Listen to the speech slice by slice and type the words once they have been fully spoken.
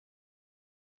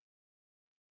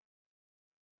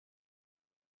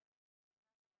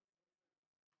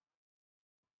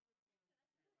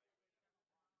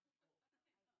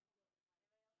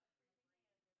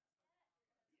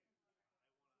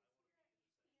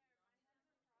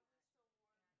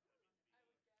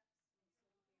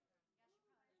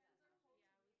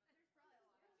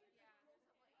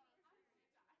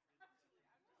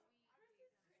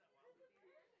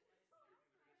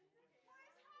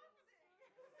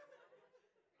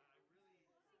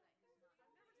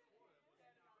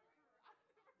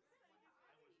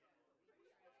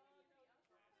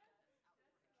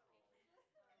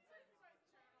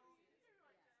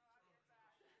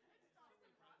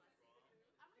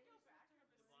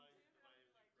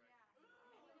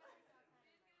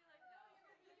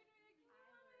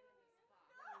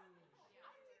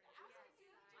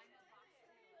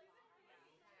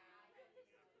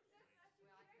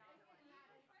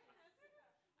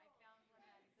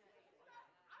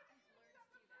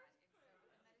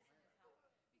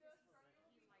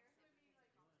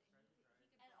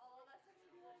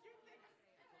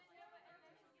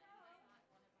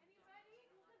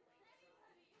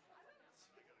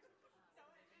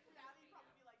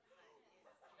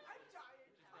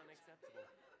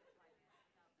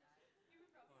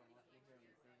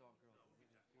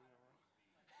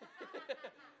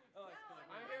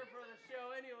I'm here for the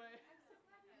show anyway.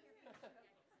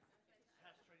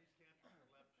 Past training camp, turn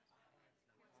left.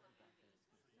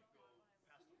 So you go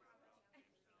past the roundabout,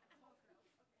 Jamestown, all the way.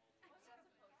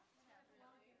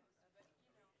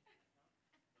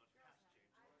 No,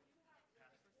 it's past Jamestown, past the roundabout,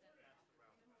 all the way down.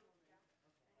 When you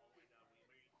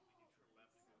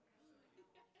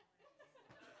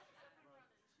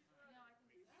turn left to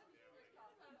go to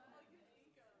Yosemite, meet me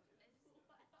there when I get there. I still might be a little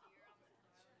late. Drive to my house, crash at my house.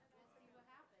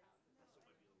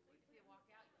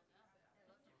 Drag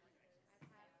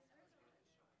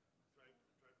out.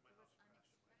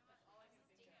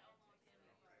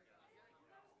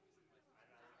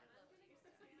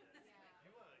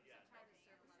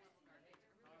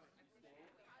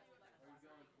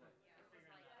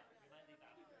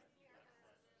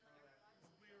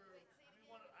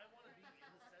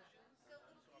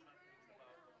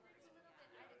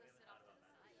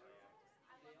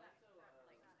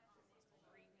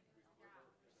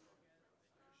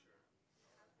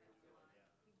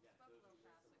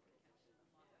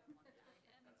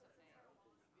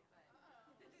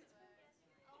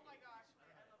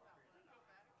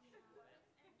 You yeah. I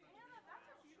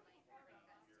want to be in the sessions, so I'm not thinking about.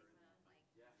 For sure.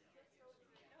 Yeah.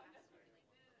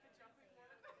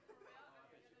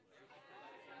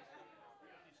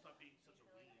 You stop being such a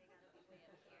weenie. I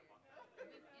want that. Dude.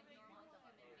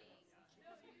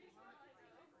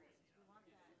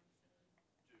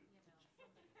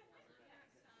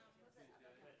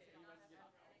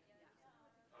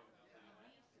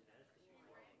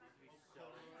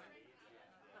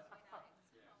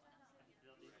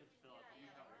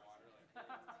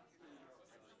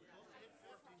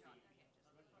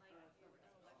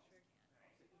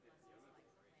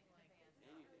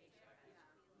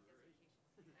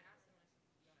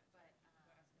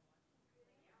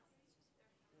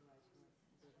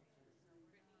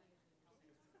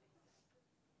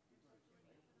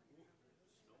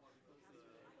 Close to hit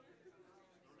 50.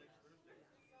 Snow next Thursday.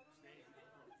 Stay. Stay.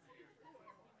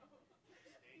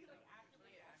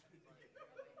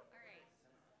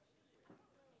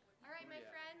 All right, my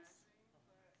friends.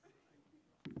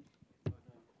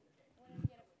 When we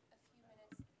get a few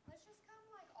minutes, let's just come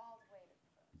like all the way to the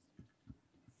post.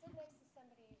 Sit next to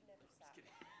somebody you've never sat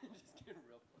with. Just getting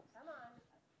real close. Come on.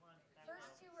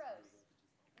 First 2 rows.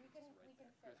 We can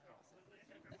fit here.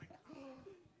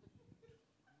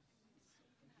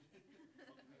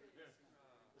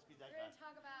 We're going to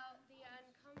talk about the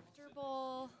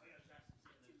uncomfortable.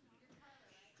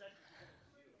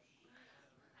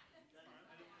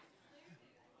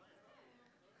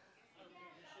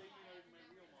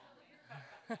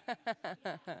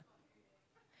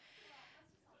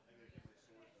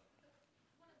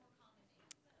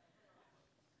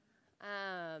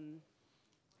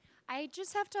 I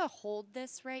just have to hold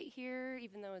this right here,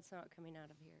 even though it's not coming out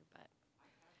of here, but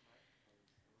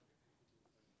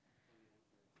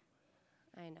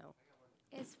I know.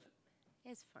 It's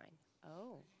fine.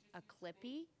 Oh, a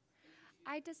clippy?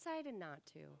 I decided not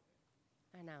to.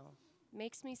 I know.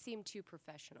 Makes me seem too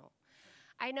professional.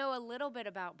 I know a little bit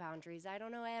about boundaries. I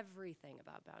don't know everything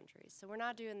about boundaries. So we're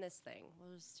not doing this thing.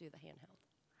 We'll just do the handheld.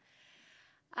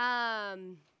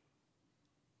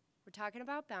 We're talking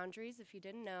about boundaries. If you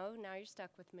didn't know, now you're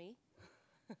stuck with me.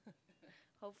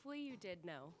 Hopefully you did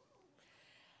know.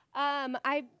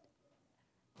 I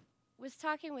was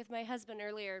talking with my husband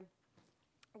earlier.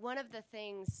 One of the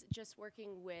things, just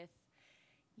working with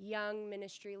young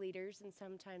ministry leaders and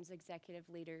sometimes executive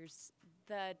leaders,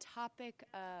 the topic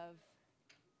of,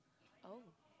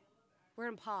 we're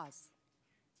in pause.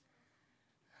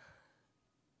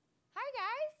 Hi,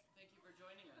 guys. Thank you for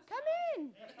joining us. Come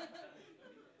in.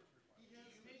 You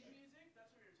make music?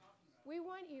 That's what you're talking about. We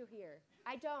want you here.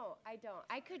 I don't.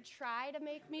 I could try to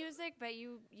make music, but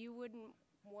you wouldn't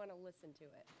want to listen to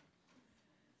it.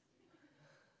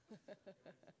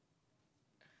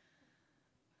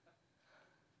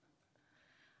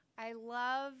 I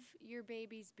love your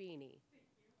baby's beanie.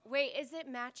 Wait, is it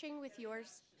matching with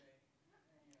yours?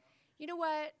 You know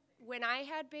what? When I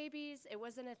had babies, it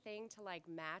wasn't a thing to like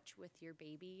match with your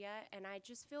baby yet, and I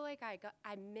just feel like I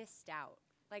missed out.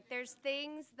 Like there's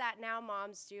things that now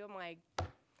moms do. I'm like,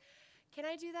 can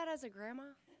I do that as a grandma?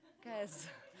 Because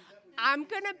I'm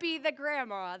gonna be the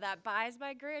grandma that buys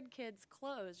my grandkids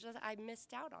clothes. I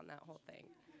missed out on that whole thing.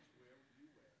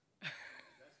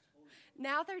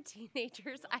 Now they're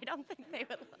teenagers. I don't think they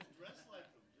would like. Dress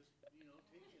like them.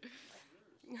 Just, take it.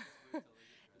 It's yours.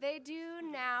 They do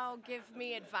now give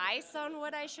me advice on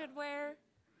what I should wear.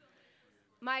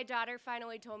 My daughter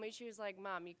finally told me, she was like,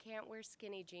 Mom, you can't wear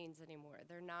skinny jeans anymore.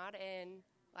 They're not in.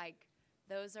 Like,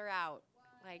 those are out.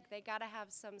 Like, they got to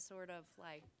have some sort of,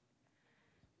 like,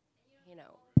 you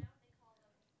know.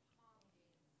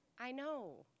 I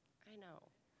know. I know.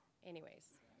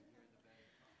 Anyways,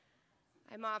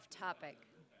 I'm off topic.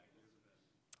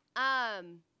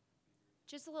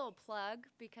 Just a little plug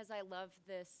because I love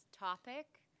this topic.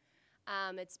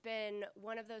 It's been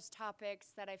one of those topics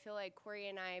that I feel like Corey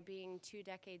and I, being 2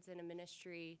 decades in a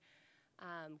ministry,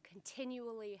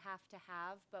 continually have to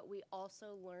have, but we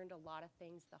also learned a lot of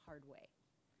things the hard way.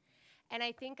 And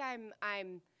I think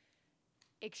I'm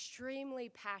extremely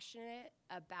passionate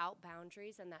about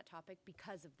boundaries and that topic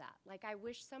because of that. Like, I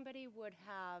wish somebody would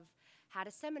have had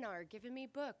a seminar, given me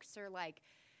books, or like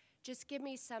just give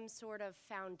me some sort of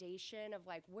foundation of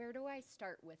like, where do I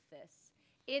start with this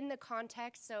in the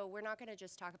context? So we're not going to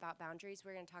just talk about boundaries.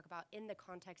 We're going to talk about in the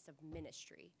context of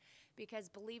ministry, because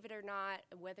believe it or not,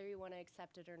 whether you want to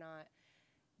accept it or not,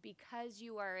 because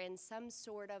you are in some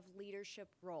sort of leadership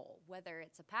role, whether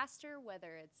it's a pastor,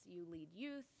 whether it's you lead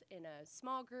youth in a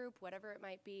small group, whatever it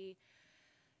might be,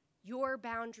 your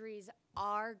boundaries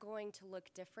are going to look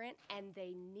different, and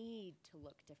they need to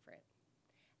look different.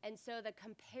 And so the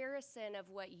comparison of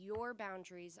what your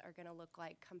boundaries are going to look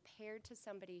like compared to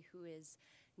somebody who is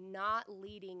not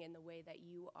leading in the way that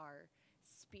you are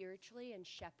spiritually and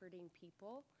shepherding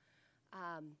people,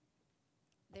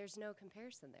 there's no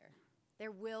comparison there.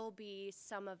 There will be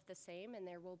some of the same, and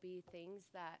there will be things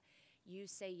that you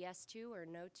say yes to or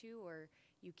no to, or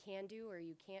you can do or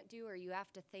you can't do, or you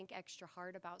have to think extra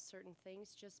hard about certain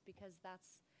things, just because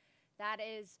that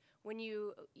is when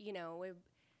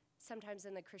sometimes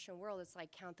in the Christian world, it's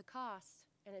like count the costs.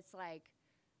 And it's like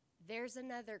there's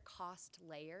another cost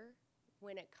layer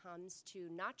when it comes to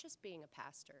not just being a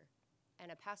pastor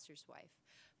and a pastor's wife,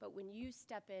 but when you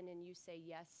step in and you say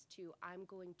yes to, I'm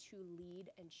going to lead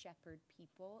and shepherd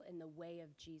people in the way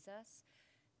of Jesus,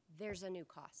 there's a new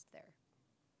cost there.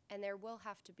 And there will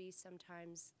have to be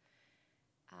sometimes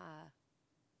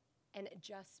an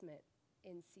adjustment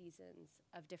in seasons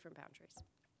of different boundaries.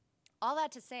 All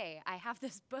that to say, I have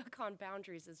this book on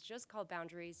boundaries. It's just called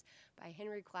Boundaries by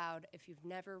Henry Cloud. If you've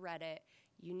never read it,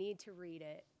 you need to read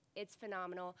it. It's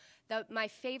phenomenal. My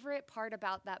favorite part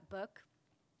about that book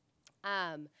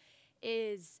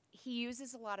is he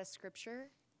uses a lot of scripture,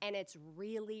 and it's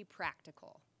really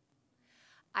practical.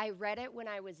 I read it when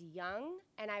I was young,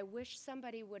 and I wish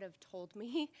somebody would have told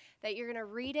me that you're going to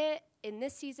read it in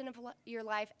this season of your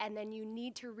life, and then you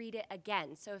need to read it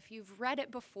again. So if you've read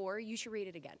it before, you should read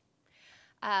it again.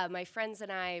 My friends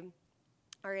and I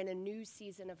are in a new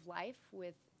season of life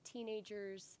with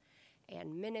teenagers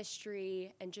and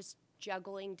ministry and just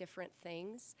juggling different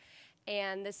things.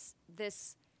 And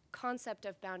this concept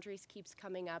of boundaries keeps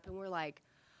coming up, and we're like,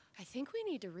 I think we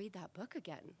need to read that book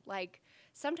again. Like,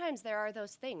 sometimes there are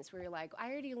those things where you're like, I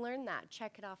already learned that,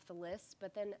 check it off the list.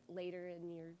 But then later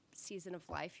in your season of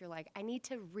life, you're like, I need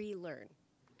to relearn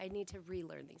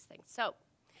these things. So,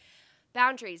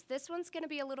 boundaries. This one's going to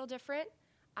be a little different.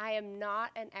 I am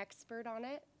not an expert on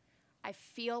it. I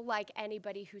feel like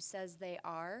anybody who says they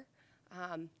are,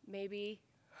 maybe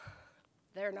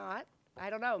they're not. I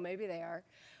don't know, maybe they are.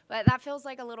 But that feels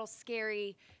like a little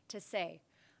scary to say.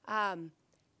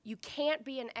 You can't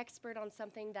be an expert on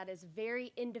something that is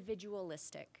very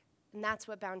individualistic, and that's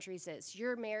what boundaries is.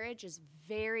 Your marriage is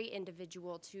very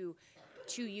individual to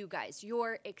you guys.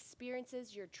 Your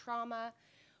experiences, your trauma,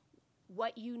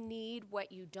 what you need,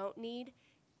 what you don't need,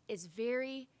 is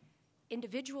very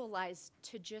individualized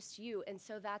to just you, and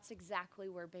so that's exactly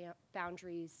where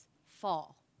boundaries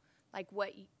fall. Like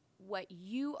what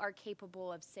you are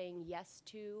capable of saying yes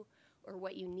to, or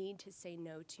what you need to say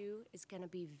no to, is going to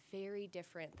be very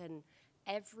different than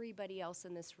everybody else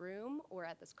in this room or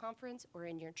at this conference or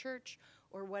in your church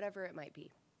or whatever it might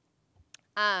be.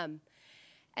 And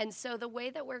so the way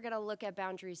that we're going to look at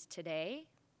boundaries today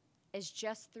is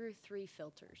just through 3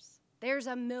 filters. There's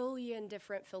a million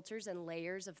different filters and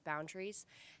layers of boundaries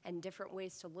and different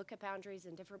ways to look at boundaries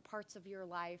in different parts of your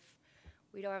life.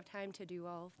 We don't have time to do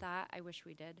all of that. I wish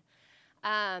we did.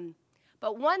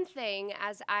 But one thing,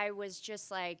 as I was just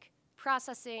like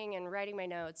processing and writing my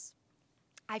notes,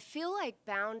 I feel like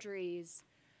boundaries,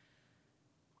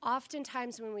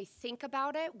 oftentimes when we think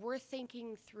about it, we're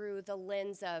thinking through the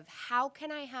lens of how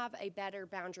can I have a better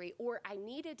boundary, or I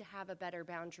needed to have a better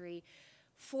boundary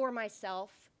for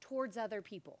myself towards other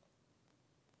people,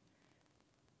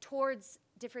 towards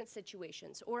different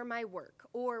situations, or my work,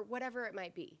 or whatever it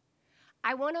might be.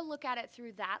 I want to look at it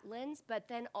through that lens, but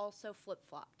then also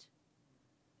flip-flopped.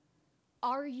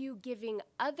 Are you giving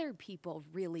other people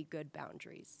really good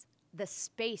boundaries, the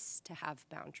space to have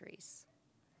boundaries?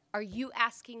 Are you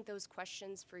asking those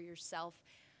questions for yourself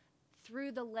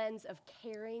through the lens of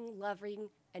caring, loving,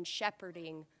 and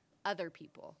shepherding other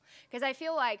people. Because I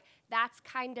feel like that's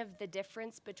kind of the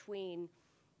difference between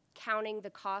counting the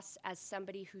costs as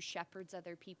somebody who shepherds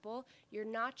other people. You're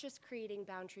not just creating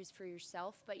boundaries for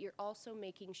yourself, but you're also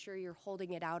making sure you're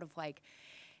holding it out of like,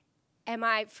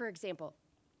 for example,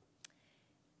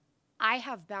 I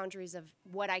have boundaries of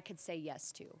what I could say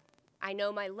yes to. I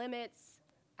know my limits.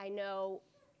 I know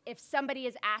if somebody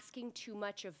is asking too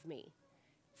much of me,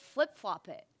 flip-flop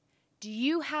it. Do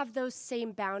you have those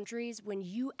same boundaries when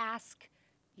you ask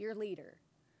your leader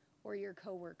or your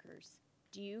coworkers?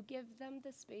 Do you give them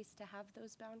the space to have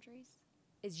those boundaries?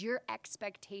 Is your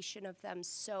expectation of them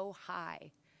so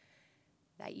high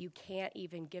that you can't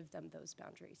even give them those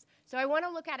boundaries? So I want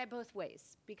to look at it both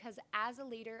ways, because as a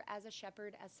leader, as a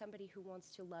shepherd, as somebody who wants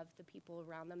to love the people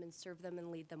around them and serve them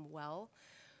and lead them well,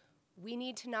 we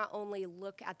need to not only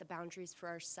look at the boundaries for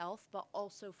ourselves, but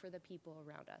also for the people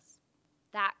around us.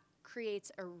 That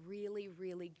creates a really,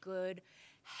 really good,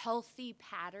 healthy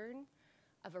pattern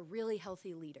of a really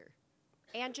healthy leader,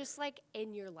 and just like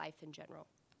in your life in general.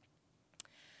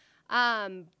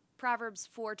 Proverbs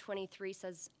 4:23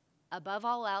 says, above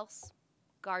all else,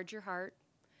 guard your heart,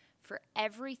 for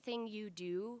everything you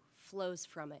do flows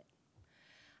from it.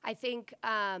 I think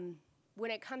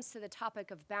when it comes to the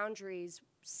topic of boundaries,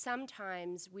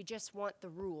 sometimes we just want the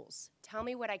rules. Tell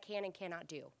me what I can and cannot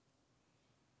do.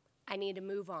 I need to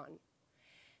move on.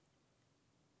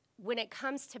 When it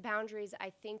comes to boundaries, I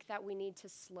think that we need to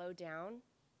slow down.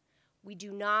 We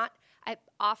do not,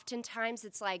 oftentimes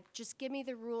it's like, just give me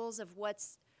the rules of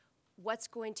what's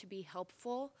going to be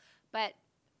helpful. But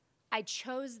I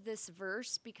chose this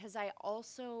verse because I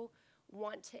also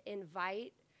want to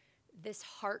invite this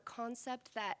heart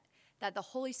concept that the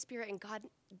Holy Spirit and God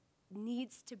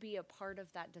needs to be a part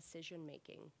of that decision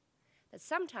making. That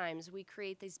sometimes we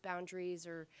create these boundaries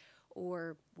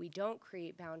or we don't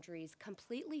create boundaries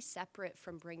completely separate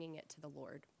from bringing it to the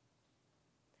Lord.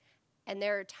 And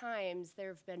there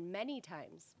have been many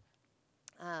times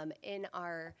in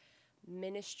our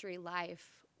ministry life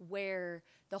where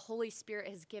the Holy Spirit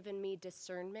has given me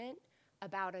discernment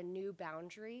about a new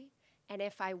boundary. And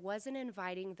if I wasn't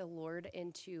inviting the Lord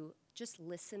into just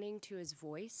listening to his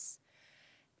voice,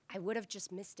 I would have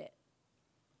just missed it.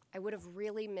 I would have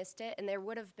really missed it, and there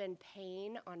would have been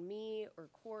pain on me or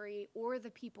Corey or the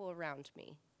people around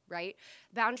me, right?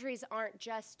 Boundaries aren't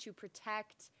just to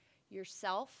protect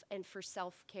yourself and for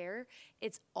self-care.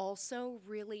 It's also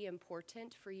really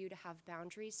important for you to have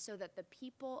boundaries so that the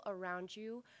people around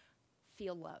you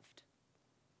feel loved.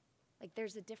 Like,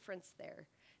 there's a difference there.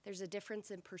 There's a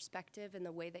difference in perspective in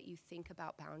the way that you think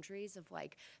about boundaries, of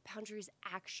like, boundaries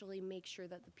actually make sure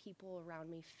that the people around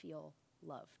me feel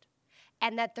loved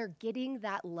and that they're getting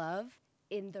that love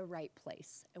in the right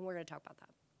place. And we're going to talk about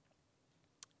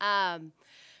that.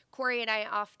 Corey and I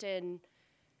often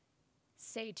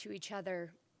say to each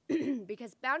other,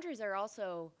 because boundaries are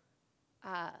also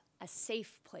a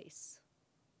safe place.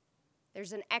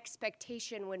 There's an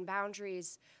expectation when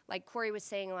boundaries, like Corey was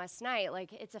saying last night,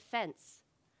 like it's a fence.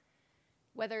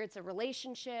 Whether it's a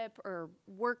relationship or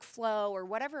workflow or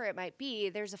whatever it might be,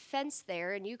 there's a fence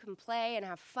there, and you can play and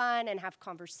have fun and have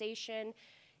conversation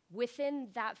within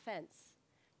that fence.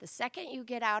 The second you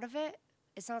get out of it,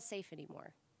 it's not safe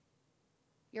anymore.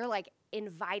 You're like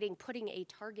putting a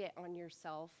target on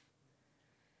yourself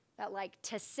that, like,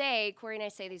 to say, Corey and I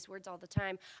say these words all the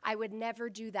time, I would never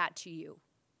do that to you.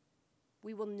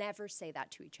 We will never say that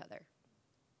to each other.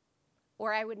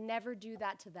 Or I would never do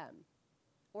that to them.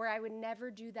 Or I would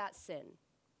never do that sin.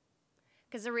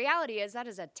 Because the reality is that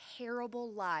is a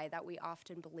terrible lie that we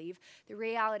often believe. The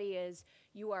reality is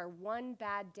you are one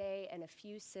bad day and a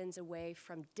few sins away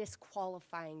from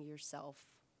disqualifying yourself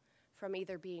from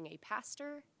either being a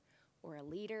pastor or a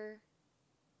leader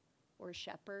or a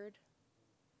shepherd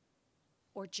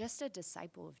or just a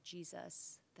disciple of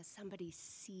Jesus, that somebody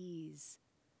sees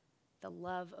the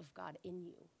love of God in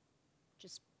you.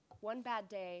 Just one bad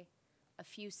day, a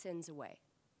few sins away.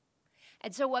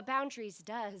 And so what boundaries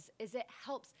does is it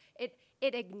helps, it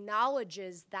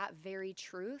acknowledges that very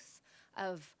truth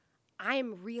of,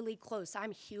 I'm really close,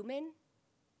 I'm human,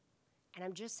 and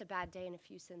I'm just a bad day and a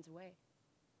few sins away.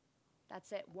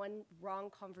 That's it. One wrong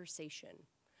conversation,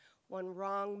 one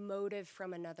wrong motive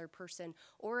from another person,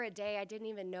 or a day I didn't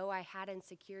even know I had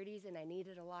insecurities and I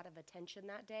needed a lot of attention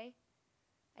that day.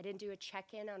 I didn't do a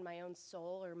check-in on my own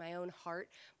soul or my own heart.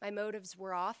 My motives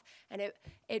were off, and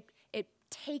it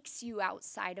takes you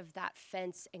outside of that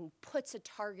fence and puts a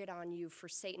target on you for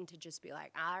Satan to just be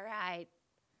like, all right,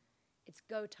 it's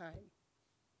go time.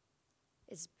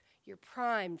 You're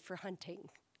primed for hunting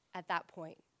at that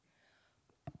point.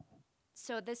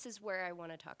 So this is where I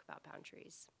want to talk about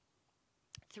boundaries.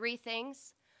 3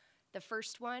 things. The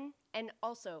first one, and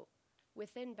also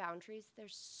within boundaries,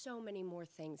 there's so many more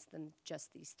things than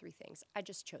just these 3 things. I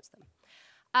just chose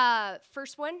them.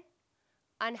 First one,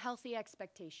 unhealthy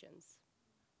expectations.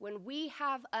 When we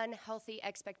have unhealthy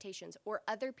expectations or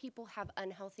other people have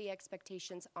unhealthy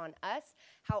expectations on us,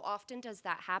 how often does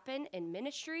that happen in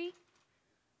ministry?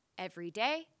 Every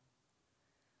day.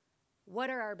 What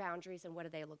are our boundaries and what do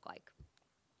they look like?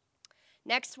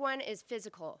 Next one is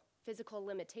physical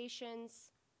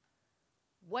limitations.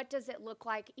 What does it look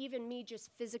like? Even me just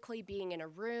physically being in a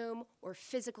room or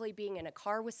physically being in a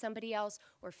car with somebody else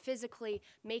or physically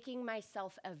making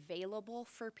myself available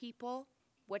for people.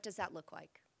 What does that look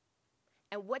like?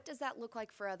 And what does that look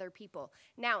like for other people?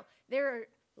 Now, there are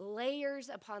layers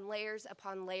upon layers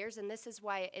upon layers, and this is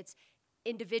why it's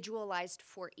individualized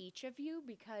for each of you,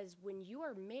 because when you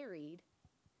are married,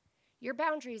 your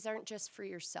boundaries aren't just for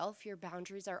yourself. Your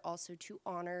boundaries are also to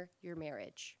honor your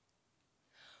marriage.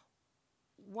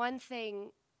 One thing,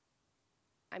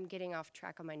 I'm getting off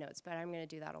track on my notes, but I'm going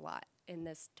to do that a lot in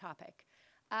this topic.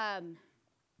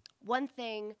 One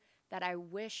thing that I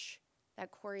wish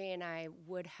that Corey and I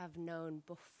would have known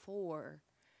before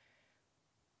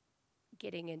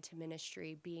getting into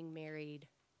ministry, being married,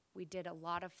 we did a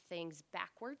lot of things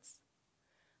backwards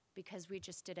because we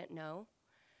just didn't know.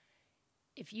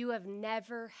 If you have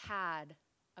never had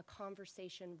a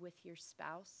conversation with your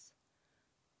spouse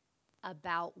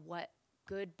about what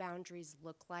good boundaries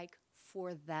look like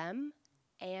for them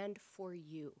and for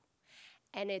you,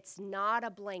 and it's not a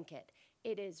blanket,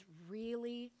 it is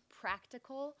really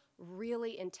practical,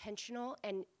 really intentional,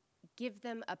 and give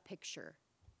them a picture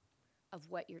of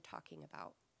what you're talking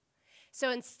about.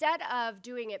 So instead of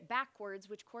doing it backwards,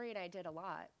 which Corey and I did a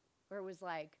lot, where it was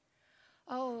like,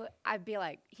 oh, I'd be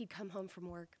like, he'd come home from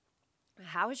work,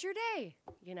 how was your day?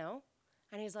 You know?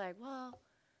 And he's like, well,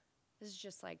 this is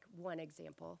just like one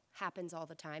example, happens all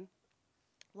the time.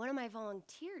 One of my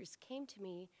volunteers came to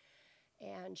me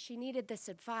and she needed this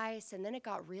advice, and then it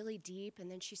got really deep,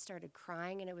 and then she started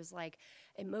crying, and it was like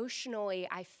emotionally,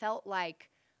 I felt like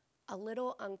a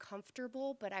little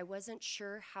uncomfortable, but I wasn't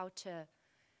sure how to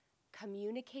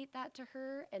communicate that to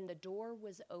her, and the door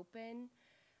was open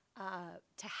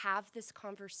to have this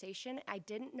conversation. I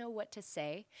didn't know what to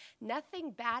say. Nothing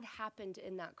bad happened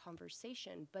in that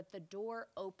conversation, but the door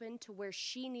opened to where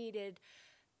she needed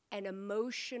an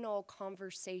emotional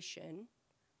conversation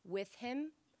with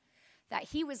him, that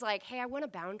he was like, hey, I want a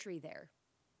boundary there.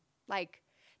 Like,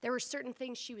 there were certain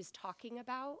things she was talking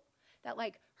about that,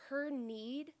 like, her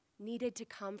needed to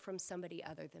come from somebody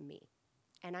other than me.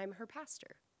 And I'm her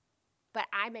pastor. But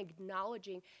I'm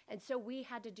acknowledging, and so we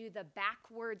had to do the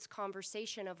backwards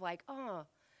conversation of like, oh,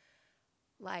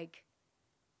 like,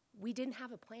 we didn't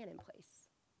have a plan in place.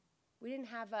 We didn't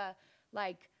have a,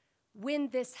 like, when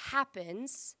this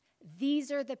happens,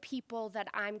 these are the people that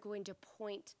I'm going to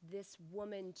point this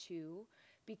woman to,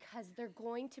 because they're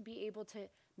going to be able to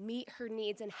meet her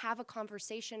needs and have a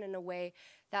conversation in a way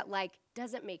that, like,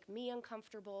 doesn't make me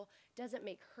uncomfortable, doesn't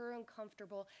make her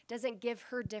uncomfortable, doesn't give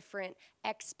her different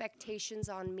expectations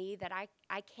on me that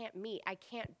I can't meet. I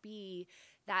can't be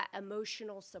that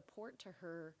emotional support to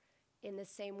her in the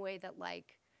same way that,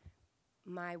 like,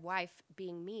 my wife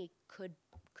being me could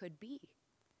be.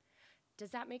 Does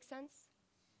that make sense?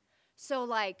 So,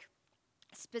 like,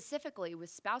 specifically with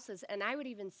spouses, and I would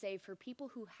even say for people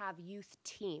who have youth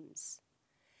teams,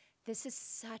 this is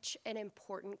such an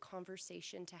important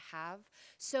conversation to have,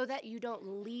 so that you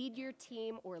don't lead your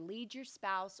team or lead your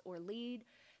spouse or lead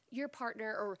your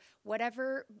partner or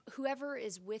whatever, whoever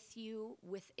is with you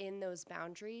within those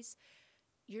boundaries.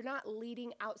 You're not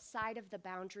leading outside of the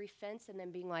boundary fence and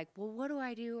then being like, well, what do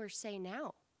I do or say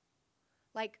now?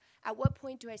 Like, at what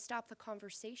point do I stop the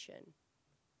conversation?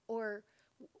 Or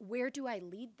where do I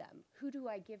lead them? Who do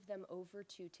I give them over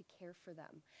to care for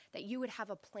them? That you would have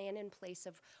a plan in place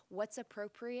of what's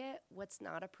appropriate, what's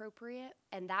not appropriate,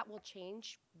 and that will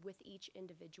change with each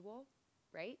individual,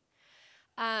 right?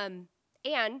 And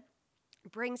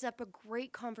brings up a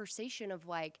great conversation of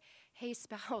like, hey,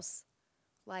 spouse,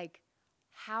 like,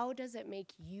 how does it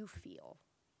make you feel?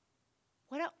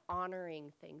 What an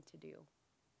honoring thing to do.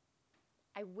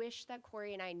 I wish that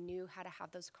Corey and I knew how to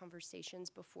have those conversations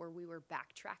before we were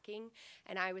backtracking,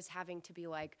 and I was having to be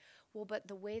like, well, but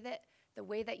the way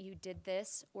that you did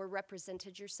this or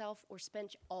represented yourself or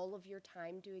spent all of your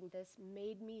time doing this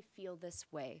made me feel this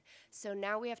way. So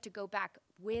now we have to go back.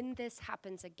 When this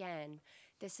happens again,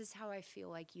 this is how I feel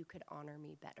like you could honor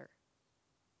me better.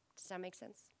 Does that make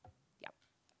sense? Yeah.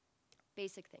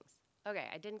 Basic things. Okay,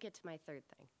 I didn't get to my third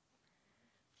thing.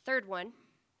 Third one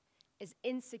is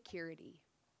insecurity.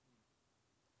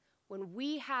 When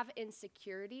we have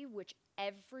insecurity, which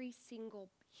every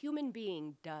single human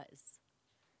being does,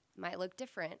 it might look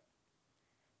different.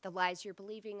 The lies you're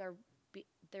believing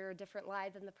they're a different lie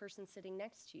than the person sitting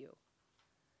next to you.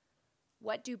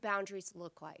 What do boundaries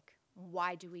look like?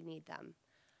 Why do we need them?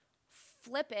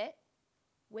 Flip it.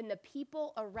 When the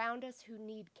people around us who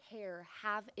need care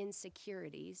have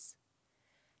insecurities,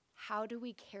 how do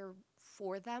we care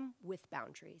for them with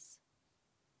boundaries?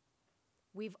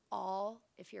 We've all,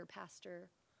 if you're a pastor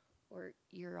or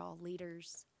you're all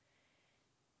leaders,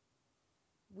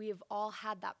 we have all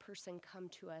had that person come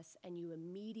to us and you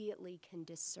immediately can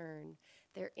discern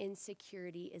their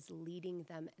insecurity is leading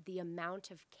them. The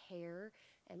amount of care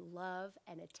and love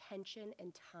and attention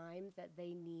and time that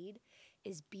they need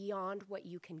is beyond what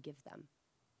you can give them.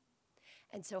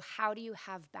 And so how do you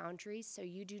have boundaries so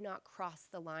you do not cross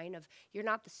the line of, you're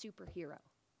not the superhero.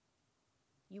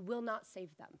 You will not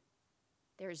save them.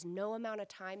 There is no amount of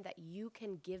time that you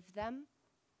can give them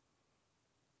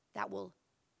that will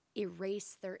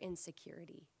erase their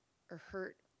insecurity or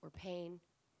hurt or pain,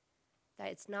 that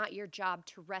it's not your job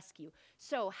to rescue.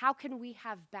 So how can we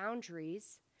have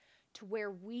boundaries to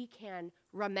where we can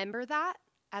remember that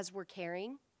as we're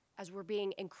caring, as we're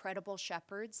being incredible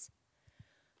shepherds,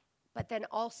 but then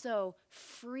also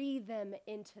free them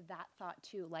into that thought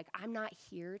too. Like, I'm not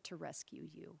here to rescue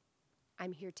you.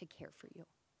 I'm here to care for you.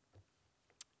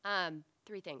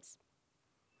 3 things.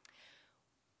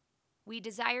 We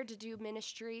desire to do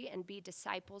ministry and be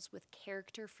disciples with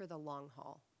character for the long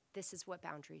haul. This is what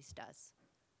boundaries does.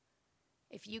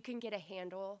 If you can get a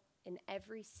handle in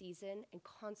every season and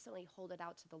constantly hold it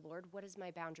out to the Lord, what is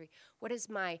my boundary? What is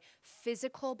my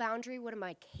physical boundary? What am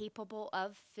I capable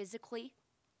of physically?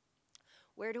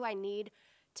 Where do I need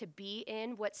to be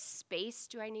in? What space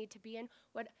do I need to be in?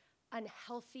 What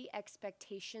unhealthy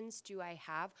expectations do I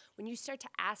have? When you start to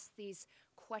ask these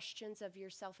questions of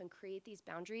yourself and create these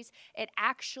boundaries, it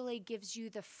actually gives you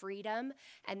the freedom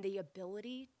and the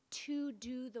ability to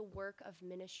do the work of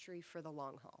ministry for the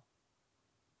long haul.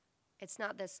 It's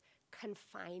not this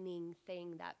confining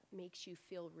thing that makes you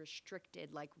feel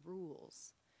restricted like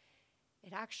rules.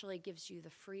 It actually gives you the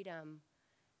freedom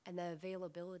and the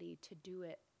availability to do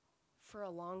it for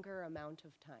a longer amount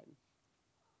of time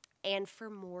and for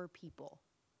more people.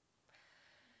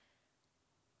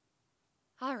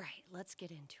 All right, let's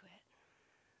get into it.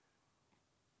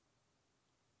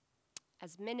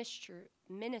 As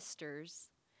ministers,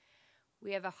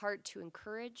 we have a heart to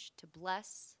encourage, to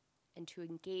bless, and to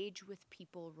engage with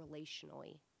people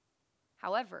relationally.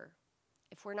 However,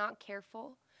 if we're not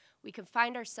careful, we can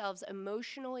find ourselves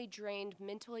emotionally drained,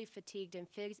 mentally fatigued, and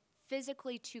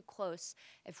physically too close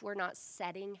if we're not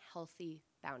setting healthy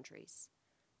boundaries.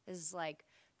 This is like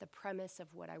the premise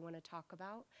of what I want to talk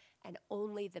about, and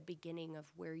only the beginning of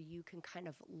where you can kind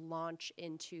of launch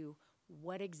into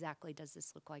what exactly does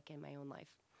this look like in my own life.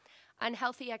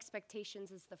 Unhealthy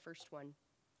expectations is the first one.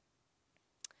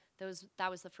 That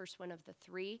was the first one of the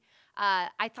 3.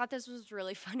 I thought this was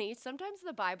really funny. Sometimes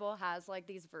the Bible has like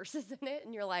these verses in it,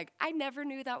 and you're like, I never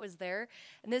knew that was there.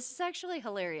 And this is actually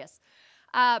hilarious.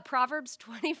 Proverbs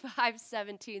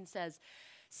 25:17 says,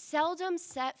 seldom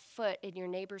set foot in your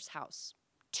neighbor's house.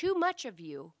 Too much of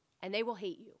you, and they will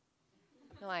hate you.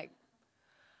 I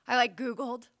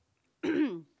Googled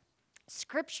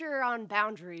scripture on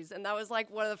boundaries, and that was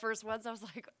like one of the first ones. I was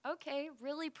like, okay,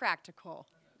 really practical.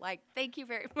 Like, thank you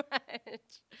very much.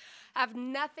 I have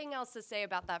nothing else to say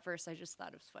about that verse. I just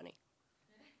thought it was funny.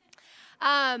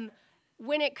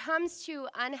 When it comes to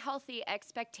unhealthy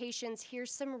expectations,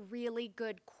 here's some really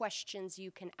good questions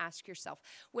you can ask yourself.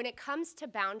 When it comes to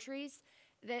boundaries,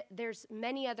 there's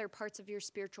many other parts of your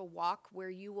spiritual walk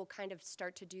where you will kind of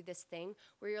start to do this thing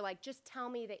where you're like, just tell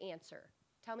me the answer.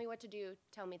 Tell me what to do.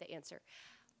 Tell me the answer.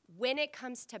 When it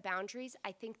comes to boundaries,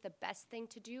 I think the best thing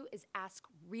to do is ask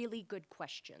really good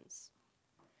questions.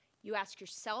 You ask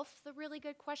yourself the really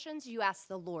good questions. You ask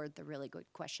the Lord the really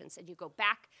good questions. And you go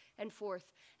back and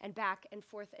forth and back and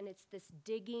forth. And it's this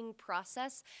digging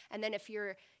process. And then if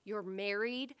you're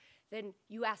married, then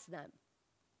you ask them.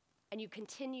 And you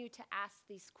continue to ask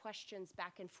these questions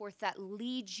back and forth that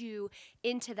lead you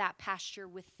into that pasture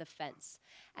with the fence.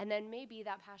 And then maybe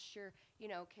that pasture,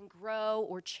 can grow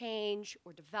or change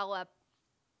or develop.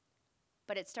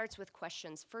 But it starts with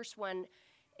questions. First one,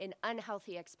 an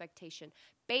unhealthy expectation.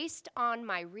 Based on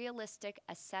my realistic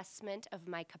assessment of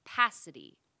my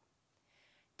capacity,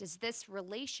 does this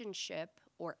relationship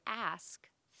or ask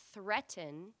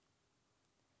threaten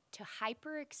to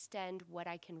hyperextend what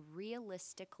I can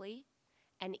realistically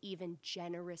and even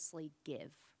generously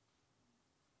give?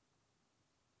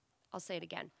 I'll say it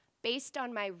again. based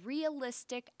on my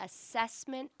realistic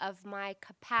assessment of my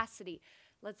capacity.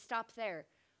 Let's stop there.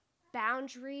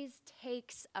 Boundaries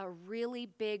takes a really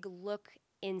big look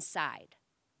inside,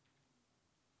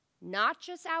 not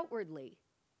just outwardly.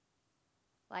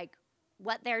 Like,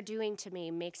 what they're doing to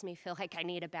me makes me feel like I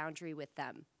need a boundary with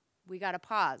them. We got to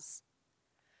pause.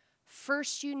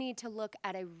 First, you need to look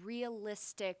at a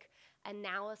realistic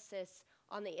analysis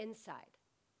on the inside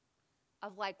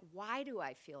of like, why do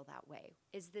I feel that way?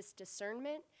 Is this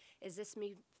discernment? Is this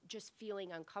me just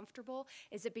feeling uncomfortable?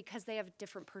 Is it because they have a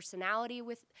different personality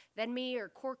than me, or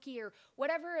quirky, or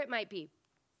whatever it might be?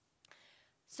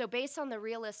 So based on the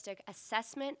realistic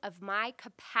assessment of my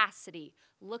capacity,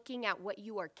 looking at what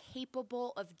you are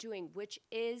capable of doing, which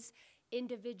is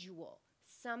individual.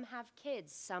 Some have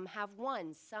kids, some have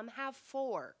one, some have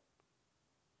four.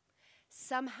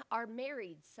 Some are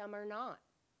married, some are not.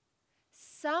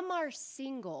 Some are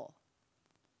single.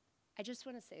 I just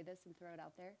want to say this and throw it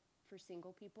out there for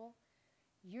single people.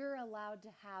 You're allowed to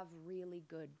have really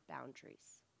good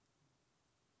boundaries.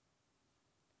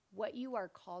 What you are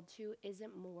called to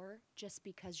isn't more just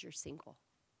because you're single.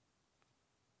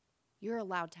 You're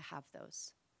allowed to have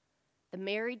those. The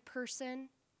married person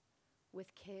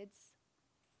with kids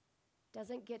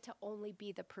doesn't get to only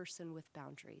be the person with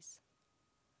boundaries.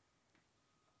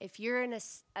 If you're in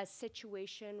a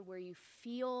situation where you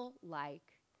feel like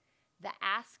the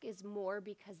ask is more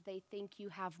because they think you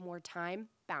have more time,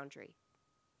 boundary.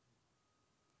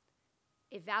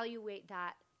 Evaluate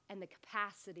that and the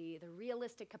capacity, the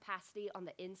realistic capacity on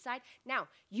the inside. Now,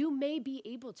 you may be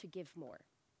able to give more.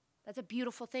 That's a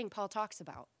beautiful thing Paul talks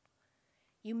about.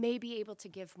 You may be able to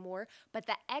give more, but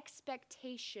the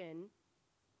expectation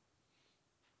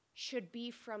should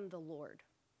be from the Lord.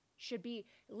 Should be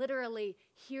literally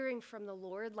hearing from the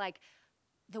Lord, like,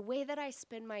 the way that I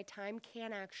spend my time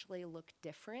can actually look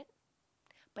different,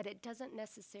 but it doesn't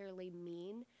necessarily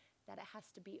mean that it has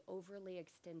to be overly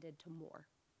extended to more.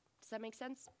 Does that make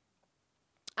sense?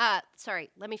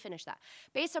 Let me finish that.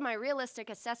 Based on my realistic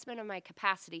assessment of my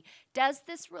capacity, does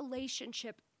this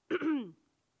relationship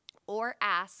or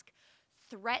ask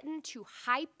threaten to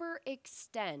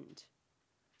hyperextend?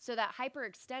 So that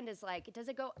hyperextend is like, does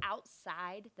it go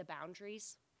outside the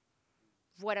boundaries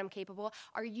of what I'm capable?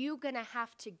 Are you going to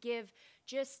have to give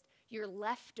just your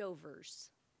leftovers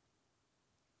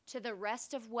to the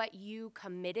rest of what you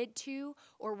committed to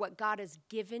or what God has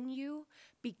given you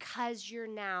because you're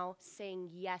now saying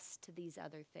yes to these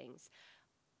other things?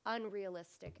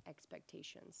 Unrealistic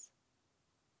expectations.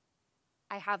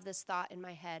 I have this thought in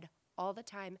my head all the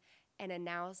time and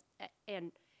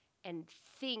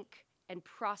think and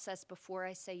process before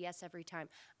I say yes every time.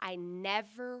 I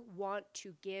never want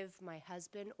to give my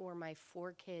husband or my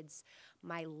 4 kids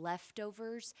my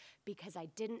leftovers because I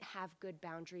didn't have good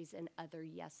boundaries in other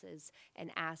yeses and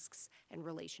asks and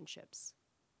relationships.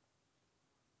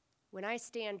 When I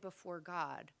stand before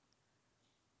God,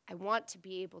 I want to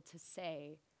be able to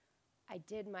say, I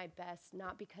did my best,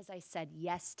 not because I said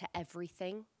yes to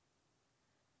everything,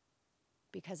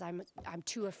 because I'm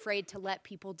too afraid to let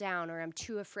people down, or I'm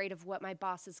too afraid of what my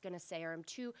boss is going to say, or I'm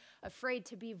too afraid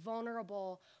to be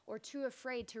vulnerable, or too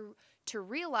afraid to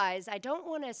realize I don't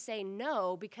want to say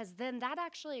no, because then that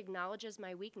actually acknowledges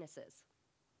my weaknesses.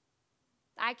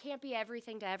 I can't be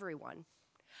everything to everyone.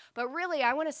 But really,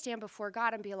 I want to stand before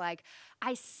God and be like,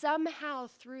 I somehow,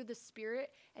 through the Spirit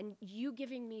and you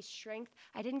giving me strength,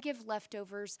 I didn't give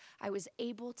leftovers. I was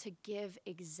able to give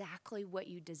exactly what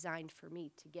you designed for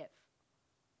me to give.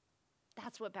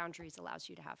 That's what boundaries allows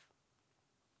you to have.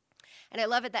 And I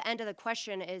love at the end of the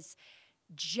question is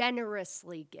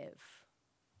generously give.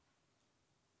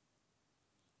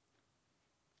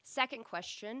 Second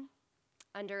question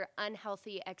under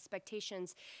unhealthy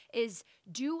expectations is,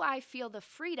 do I feel the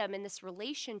freedom in this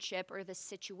relationship or this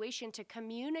situation to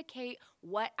communicate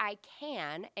what I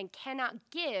can and cannot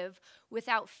give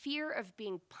without fear of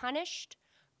being punished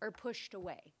or pushed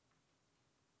away?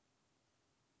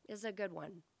 This is a good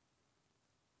one,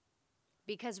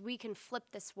 because we can flip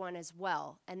this one as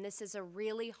well. And this is a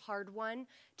really hard one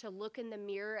to look in the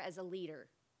mirror as a leader.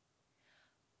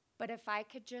 But if I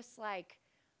could just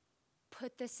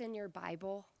put this in your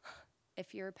Bible,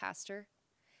 if you're a pastor,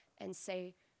 and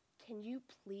say, can you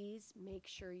please make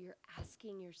sure you're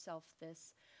asking yourself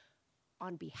this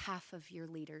on behalf of your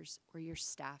leaders or your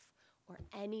staff or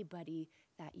anybody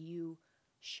that you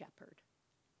shepherd?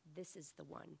 This is the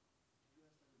one.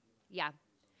 Yeah.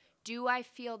 Do I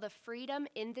feel the freedom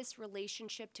in this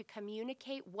relationship to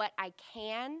communicate what I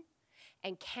can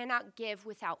and cannot give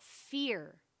without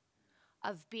fear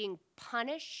of being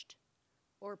punished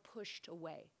or pushed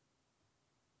away?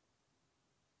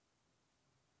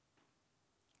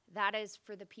 That is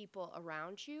for the people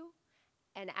around you.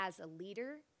 And as a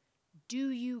leader, do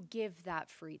you give that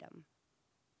freedom?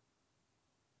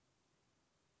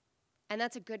 And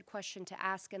that's a good question to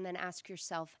ask, and then ask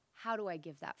yourself, how do I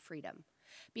give that freedom?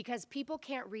 Because people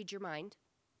can't read your mind.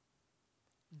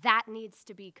 That needs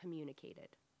to be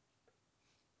communicated.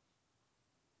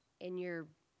 In your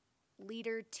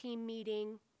leader team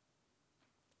meeting,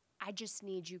 I just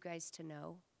need you guys to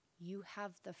know you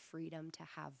have the freedom to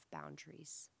have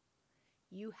boundaries.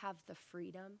 You have the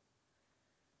freedom.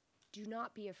 Do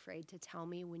not be afraid to tell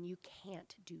me when you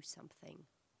can't do something.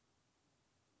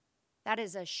 That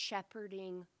is a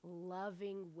shepherding,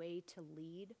 loving way to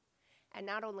lead. And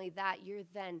not only that, you're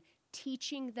then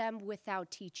teaching them without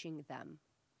teaching them.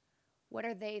 What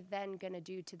are they then going to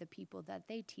do to the people that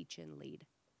they teach and lead?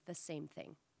 The same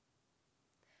thing.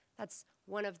 That's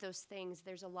one of those things.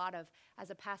 There's a lot of, as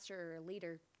a pastor or a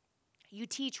leader, you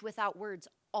teach without words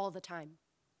all the time.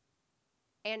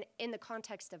 And in the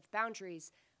context of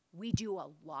boundaries, we do a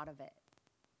lot of it.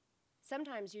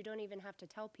 Sometimes you don't even have to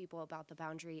tell people about the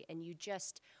boundary, and you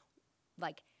just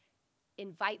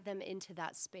invite them into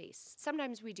that space.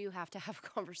 Sometimes we do have to have a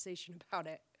conversation about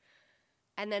it.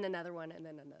 And then another one, and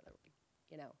then another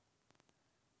one,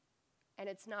 And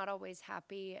it's not always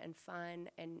happy and fun,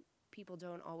 and people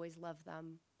don't always love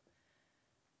them.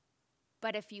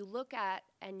 But if you look at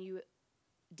and you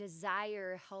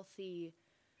desire healthy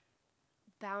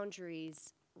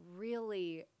boundaries,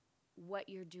 really what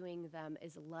you're doing them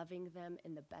is loving them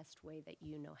in the best way that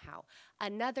you know how.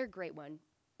 Another great one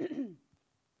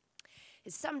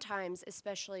is sometimes,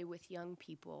 especially with young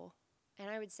people, and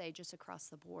I would say just across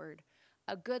the board,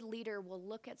 a good leader will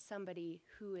look at somebody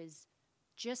who is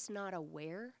just not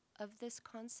aware of this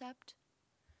concept,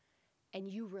 and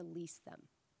you release them.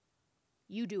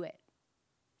 You do it.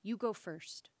 You go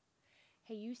first.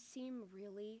 Hey, you seem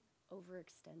really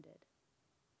overextended.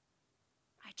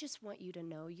 I just want you to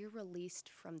know you're released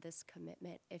from this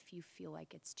commitment if you feel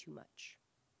like it's too much.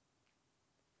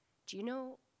 Do you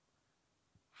know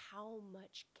how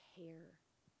much care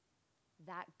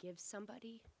that gives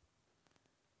somebody?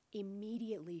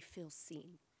 Immediately feels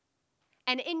seen.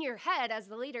 And in your head, as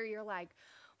the leader, you're like,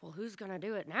 well, who's going to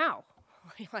do it now?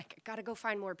 I got to go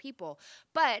find more people.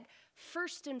 But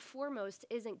first and foremost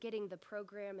isn't getting the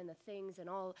program and the things and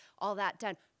all that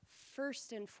done.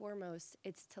 First and foremost,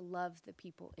 it's to love the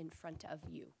people in front of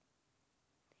you.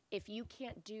 If you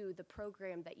can't do the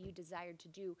program that you desired to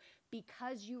do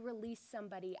because you release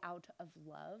somebody out of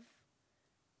love,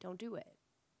 don't do it.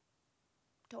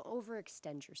 Don't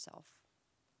overextend yourself.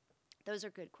 Those are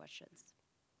good questions.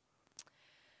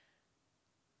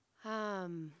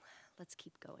 Let's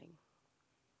keep going.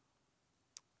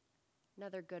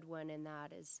 Another good one in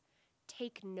that is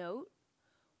take note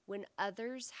when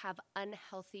others have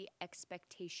unhealthy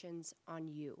expectations on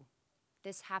you.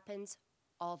 This happens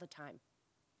all the time.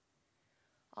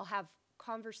 I'll have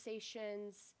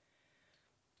conversations,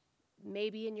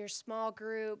 maybe in your small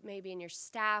group, maybe in your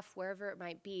staff, wherever it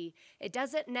might be. It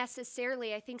doesn't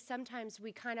necessarily, I think sometimes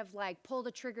we kind of pull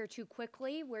the trigger too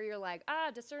quickly where you're like,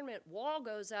 discernment wall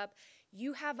goes up.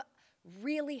 You have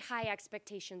really high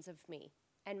expectations of me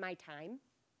and my time.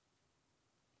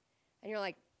 And you're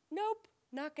like, nope,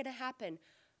 not going to happen.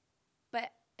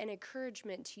 But an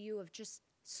encouragement to you of just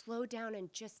slow down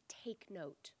and just take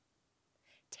note.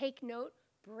 Take note,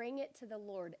 bring it to the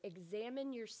Lord.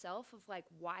 Examine yourself of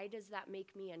why does that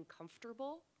make me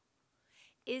uncomfortable?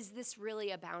 Is this really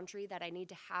a boundary that I need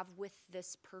to have with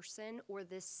this person or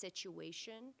this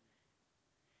situation?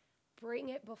 Bring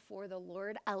it before the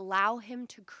Lord. Allow him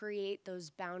to create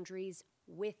those boundaries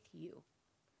with you.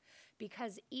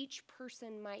 Because each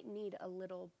person might need a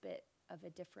little bit of a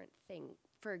different thing.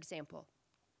 For example,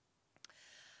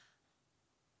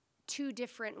 2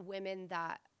 different women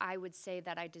that I would say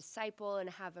that I disciple and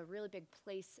have a really big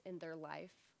place in their life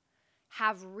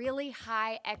have really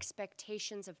high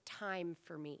expectations of time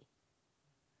for me.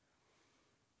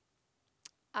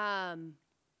 And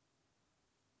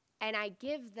I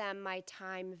give them my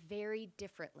time very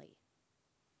differently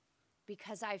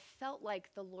because I felt like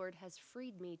the Lord has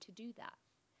freed me to do that.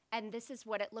 And this is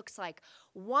what it looks like.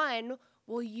 One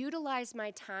will utilize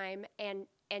my time and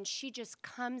she just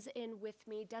comes in with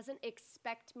me, doesn't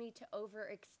expect me to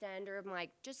overextend, or I'm like,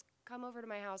 just come over to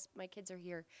my house. My kids are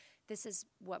here. This is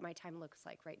what my time looks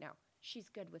like right now. She's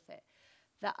good with it.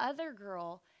 The other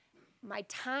girl, my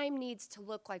time needs to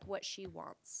look like what she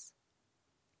wants.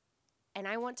 And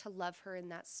I want to love her in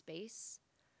that space,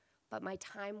 but my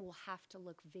time will have to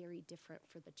look very different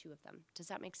for the 2 of them. Does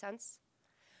that make sense?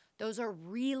 Those are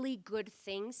really good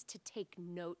things to take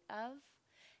note of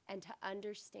and to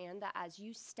understand that as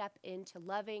you step into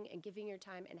loving and giving your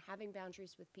time and having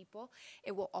boundaries with people,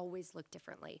 it will always look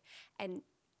differently. And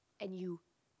you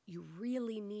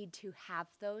really need to have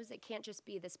those. It can't just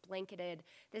be this blanketed,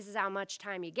 this is how much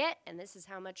time you get and this is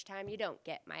how much time you don't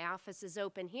get. My office is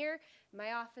open here,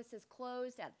 my office is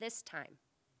closed at this time.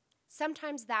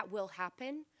 Sometimes that will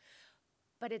happen,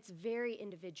 but it's very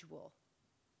individual.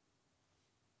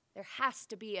 There has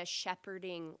to be a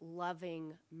shepherding,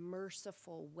 loving,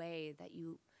 merciful way that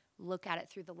you look at it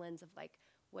through the lens of like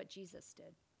what Jesus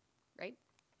did, right?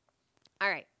 All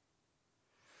right.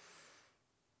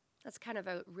 That's kind of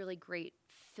a really great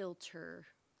filter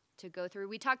to go through.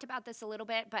 We talked about this a little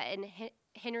bit, but in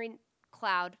Henry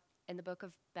Cloud, in the book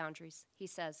of Boundaries, he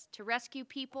says, to rescue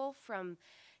people from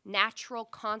natural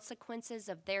consequences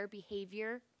of their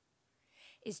behavior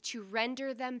is to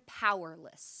render them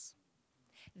powerless.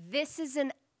 This is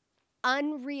an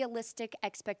unrealistic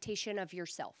expectation of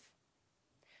yourself.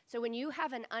 So when you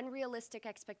have an unrealistic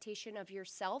expectation of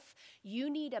yourself, you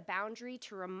need a boundary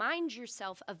to remind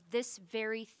yourself of this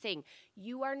very thing.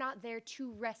 You are not there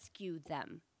to rescue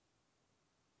them.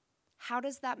 How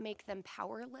does that make them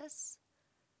powerless?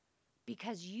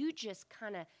 Because you just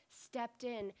kind of stepped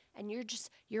in and you're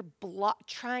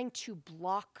trying to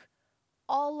block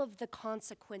all of the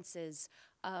consequences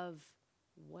of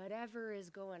whatever is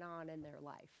going on in their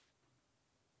life.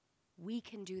 We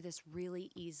can do this really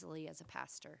easily as a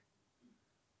pastor,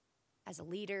 as a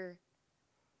leader,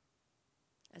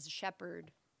 as a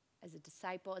shepherd, as a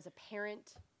disciple, as a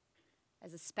parent,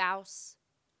 as a spouse.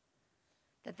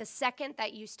 That the second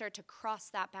that you start to cross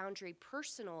that boundary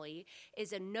personally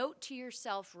is a note to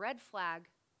yourself, red flag,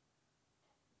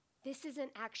 this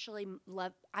isn't actually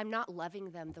love. I'm not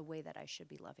loving them the way that I should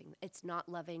be loving. It's not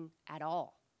loving at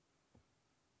all.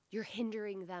 You're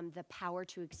hindering them the power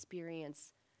to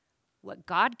experience what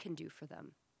God can do for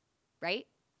them, right?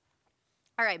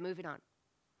 All right, moving on.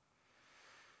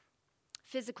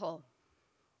 Physical.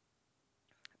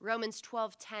 Romans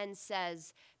 12:10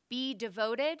 says, be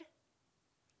devoted.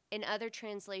 In other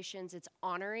translations, it's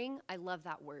honoring. I love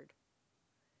that word.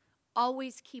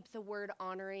 Always keep the word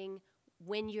honoring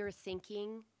when you're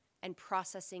thinking and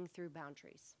processing through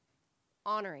boundaries.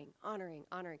 Honoring, honoring,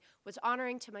 honoring. What's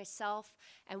honoring to myself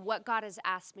and what God has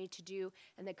asked me to do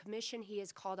and the commission he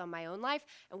has called on my own life,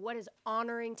 and what is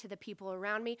honoring to the people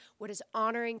around me, what is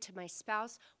honoring to my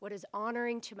spouse, what is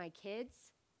honoring to my kids.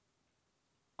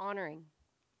 Honoring.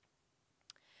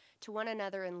 To one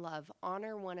another in love,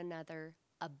 honor one another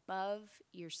above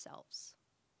yourselves.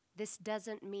 This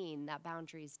doesn't mean that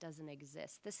boundaries doesn't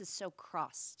exist. This is so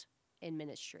crossed in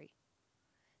ministry.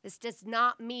 This does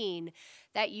not mean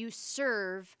that you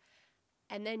serve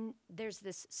and then there's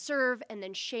this serve and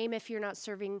then shame if you're not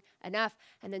serving enough,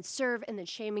 and then serve and then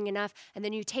shaming enough, and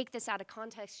then you take this out of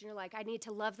context and you're like, I need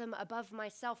to love them above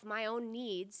myself. My own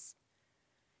needs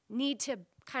need to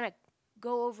kind of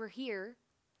go over here.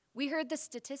 We heard the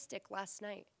statistic last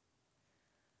night,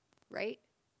 right?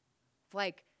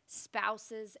 Like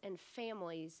spouses and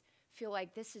families feel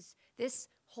like this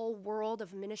whole world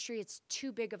of ministry, it's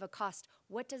too big of a cost.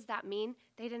 What does that mean?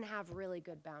 They didn't have really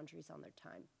good boundaries on their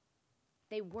time.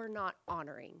 They were not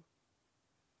honoring.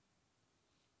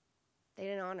 They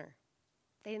didn't honor.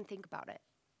 They didn't think about it.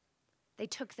 They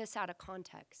took this out of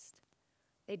context.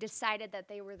 They decided that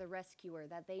they were the rescuer,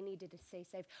 that they needed to stay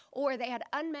safe, or they had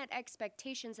unmet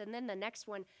expectations. And then the next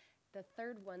one, the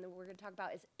third one that we're going to talk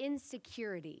about is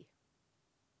insecurity.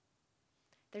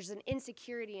 There's an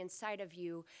insecurity inside of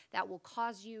you that will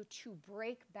cause you to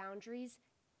break boundaries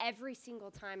every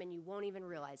single time and you won't even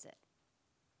realize it.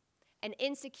 An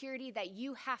insecurity that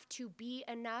you have to be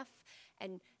enough,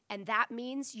 and that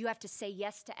means you have to say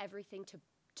yes to everything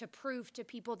to prove to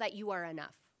people that you are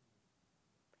enough.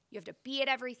 You have to be at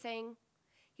everything.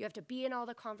 You have to be in all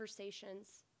the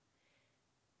conversations.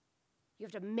 You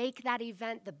have to make that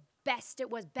event the best it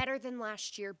was, better than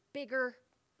last year, bigger.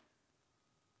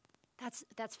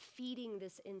 That's feeding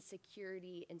this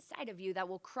insecurity inside of you that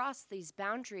will cross these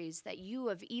boundaries that you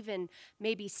have even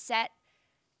maybe set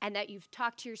and that you've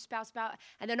talked to your spouse about.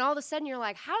 And then all of a sudden you're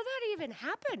like, how did that even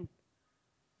happen?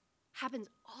 Happens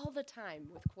all the time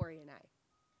with Corey and I.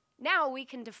 Now we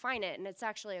can define it, and it's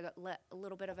actually a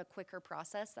little bit of a quicker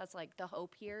process. That's like the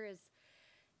hope here is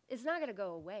it's not going to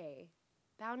go away.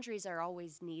 Boundaries are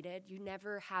always needed. You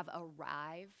never have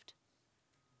arrived.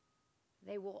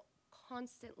 They will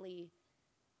constantly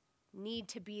need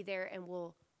to be there and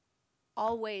will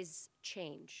always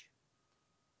change.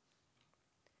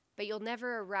 But you'll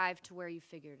never arrive to where you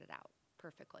figured it out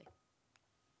perfectly.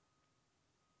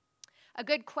 A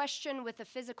good question with the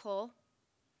physical: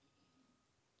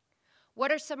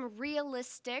 What are some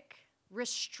realistic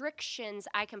restrictions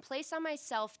I can place on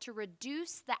myself to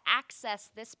reduce the access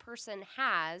this person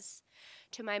has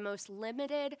to my most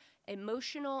limited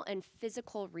emotional and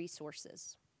physical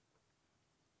resources?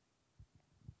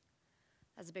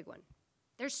 That's a big one.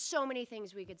 There's so many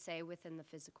things we could say within the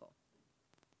physical.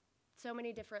 So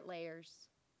many different layers.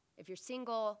 If you're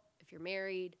single, if you're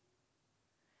married.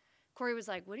 Corey was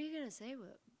like, what are you going to say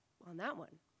on that one?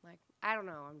 Like, I don't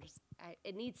know.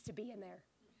 It needs to be in there.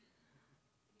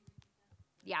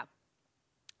 Yeah.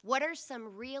 What are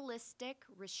some realistic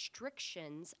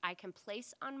restrictions I can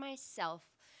place on myself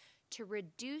to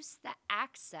reduce the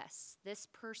access this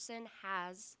person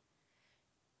has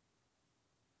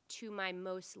to my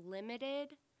most limited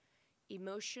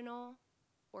emotional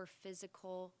or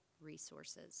physical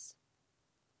resources?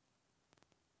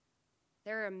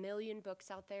 There are a million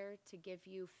books out there to give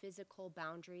you physical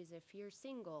boundaries if you're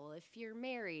single, if you're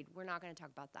married. We're not going to talk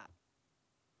about that.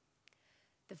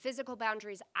 The physical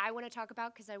boundaries I want to talk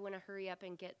about, because I want to hurry up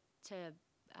and get to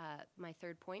my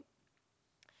third point.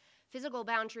 Physical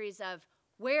boundaries of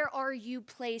where are you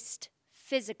placed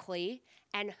physically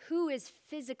and who is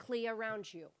physically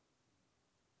around you?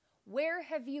 Where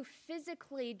have you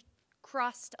physically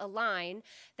crossed a line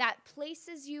that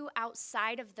places you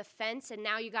outside of the fence and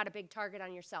now you got a big target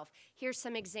on yourself? Here's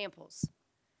some examples.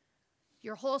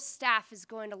 Your whole staff is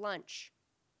going to lunch.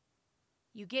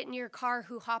 You get in your car,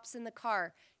 who hops in the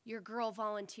car? Your girl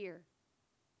volunteer.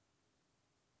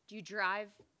 Do you drive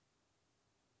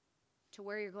to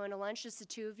where you're going to lunch, just the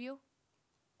two of you?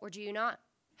 Or do you not?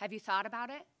 Have you thought about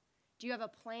it? Do you have a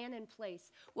plan in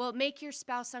place? Will it make your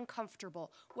spouse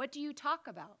uncomfortable? What do you talk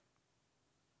about?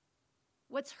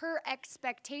 What's her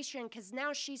expectation? Because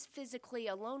now she's physically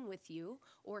alone with you,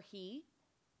 or he.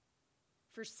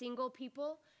 For single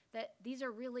people, that these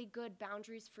are really good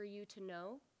boundaries for you to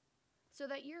know so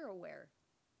that you're aware,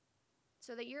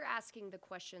 so that you're asking the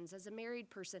questions as a married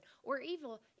person, or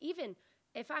even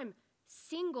if I'm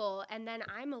single and then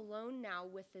I'm alone now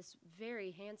with this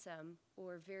very handsome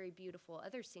or very beautiful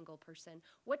other single person,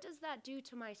 what does that do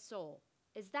to my soul?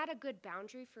 Is that a good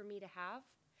boundary for me to have?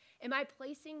 Am I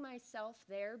placing myself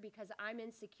there because I'm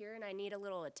insecure and I need a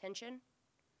little attention?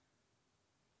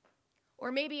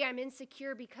 Or maybe I'm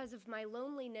insecure because of my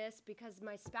loneliness, because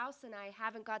my spouse and I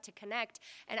haven't got to connect,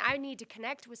 and I need to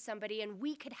connect with somebody, and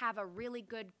we could have a really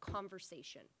good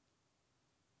conversation.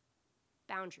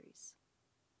 Boundaries.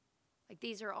 Like,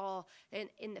 these are all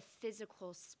in the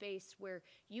physical space where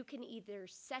you can either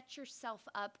set yourself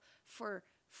up for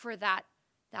that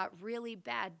really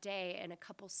bad day and a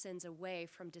couple sins away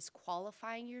from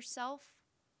disqualifying yourself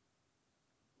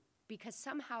because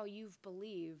somehow you've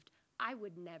believed, I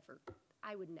would never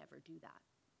do that.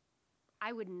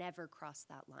 I would never cross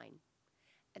that line.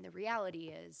 And the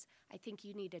reality is, I think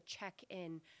you need to check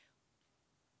in.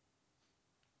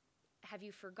 Have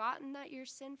you forgotten that you're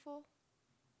sinful?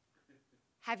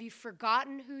 Have you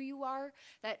forgotten who you are?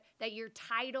 That your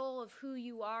title of who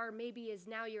you are maybe is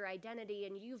now your identity,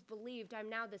 and you've believed, I'm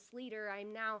now this leader,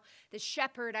 I'm now this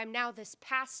shepherd, I'm now this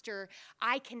pastor.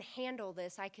 I can handle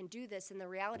this, I can do this. And the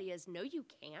reality is, no, you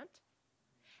can't.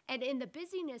 And in the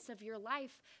busyness of your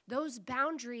life, those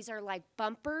boundaries are like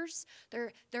bumpers.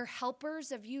 They're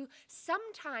helpers of you.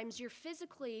 Sometimes you're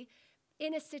physically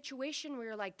in a situation where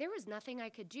you're like, there was nothing I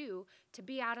could do to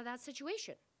be out of that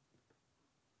situation.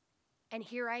 And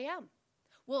here I am.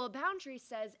 Well, a boundary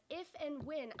says, if and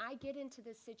when I get into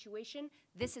this situation,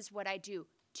 this is what I do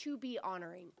to be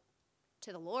honoring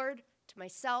to the Lord, to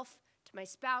myself, to my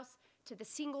spouse, to the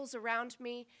singles around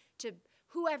me, to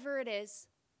whoever it is,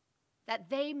 that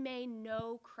they may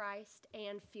know Christ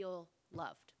and feel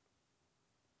loved.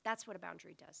 That's what a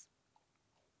boundary does.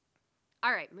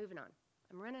 All right, moving on.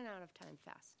 I'm running out of time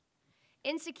fast.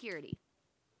 Insecurity.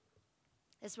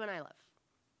 This one I love.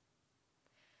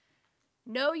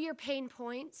 Know your pain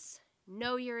points.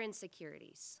 Know your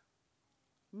insecurities.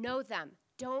 Know them.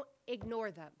 Don't ignore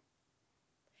them.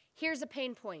 Here's a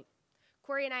pain point.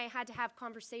 Corey and I had to have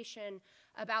conversation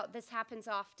about this happens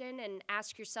often, and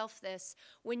ask yourself this.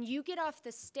 When you get off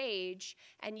the stage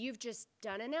and you've just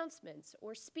done announcements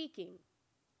or speaking,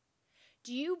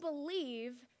 do you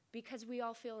believe, because we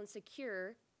all feel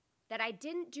insecure, that I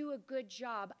didn't do a good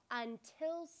job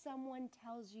until someone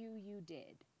tells you you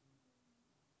did?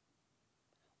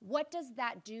 What does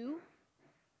that do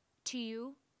to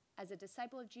you as a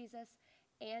disciple of Jesus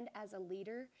and as a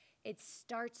leader? It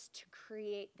starts to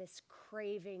create this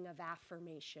craving of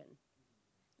affirmation.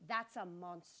 That's a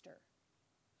monster.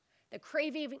 The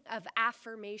craving of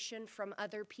affirmation from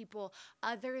other people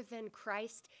other than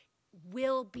Christ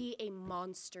will be a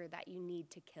monster that you need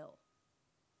to kill.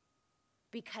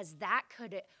 because that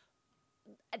could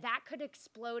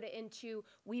explode into,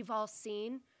 we've all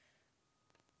seen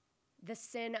the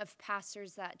sin of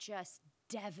pastors that just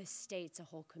devastates a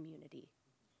whole community.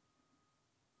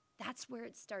 That's where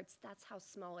it starts. That's how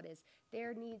small it is.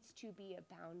 There needs to be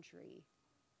a boundary.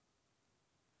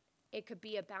 It could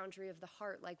be a boundary of the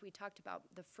heart, like we talked about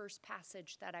the first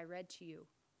passage that I read to you.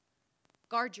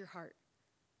 Guard your heart.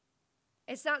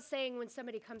 It's not saying when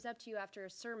somebody comes up to you after a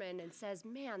sermon and says,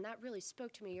 man, that really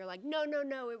spoke to me. You're like, no,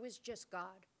 it was just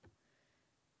God.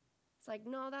 It's like,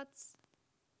 no,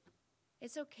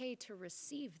 it's okay to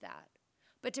receive that.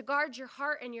 But to guard your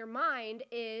heart and your mind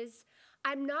is,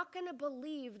 I'm not going to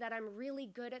believe that I'm really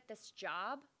good at this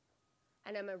job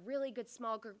and I'm a really good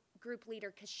small group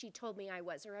leader because she told me I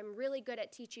was, or I'm really good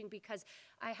at teaching because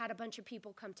I had a bunch of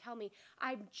people come tell me.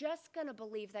 I'm just going to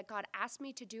believe that God asked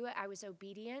me to do it. I was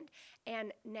obedient,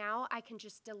 and now I can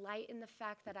just delight in the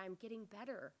fact that I'm getting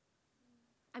better.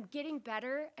 I'm getting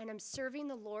better, and I'm serving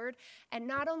the Lord, and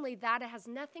not only that, it has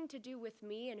nothing to do with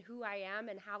me and who I am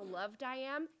and how loved I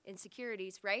am,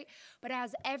 insecurities, right? But it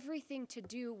has everything to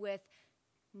do with,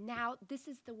 now this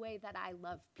is the way that I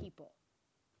love people.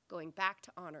 Going back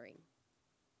to honoring.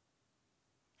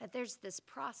 That there's this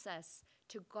process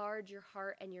to guard your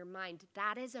heart and your mind.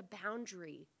 That is a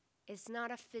boundary. It's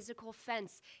not a physical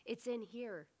fence. It's in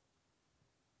here.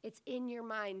 It's in your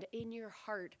mind, in your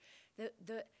heart.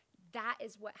 That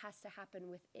is what has to happen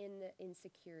within the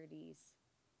insecurities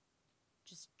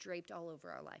just draped all over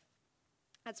our life.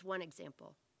 That's one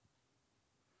example.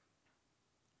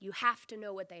 You have to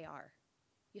know what they are.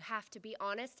 You have to be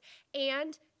honest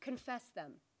and confess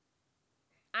them.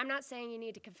 I'm not saying you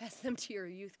need to confess them to your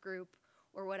youth group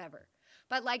or whatever.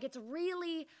 But it's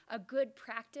really a good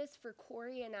practice for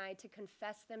Corey and I to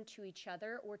confess them to each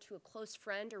other or to a close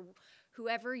friend or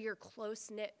whoever your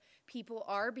close-knit people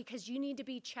are, because you need to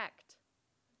be checked.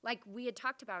 Like we had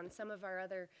talked about in some of our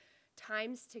other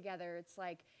times together, it's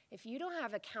like, if you don't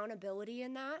have accountability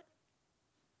in that,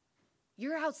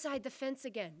 you're outside the fence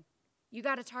again. You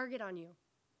got a target on you.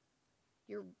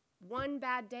 You're one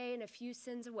bad day and a few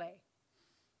sins away.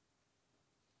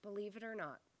 Believe it or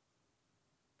not.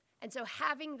 And so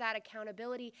having that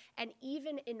accountability and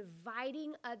even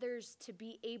inviting others to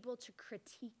be able to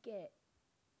critique it,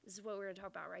 this is what we're going to talk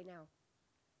about right now.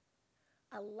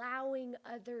 Allowing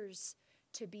others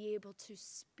to be able to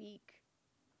speak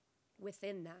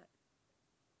within that.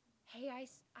 Hey, I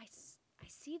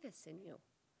see this in you.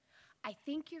 I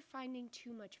think you're finding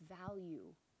too much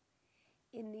value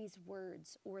in these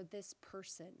words or this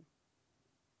person.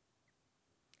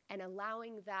 And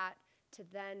allowing that to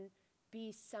then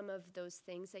be some of those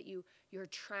things that you're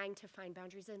trying to find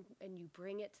boundaries in, and you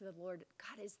bring it to the Lord.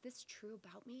 God, is this true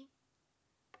about me?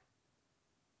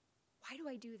 Why do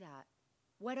I do that?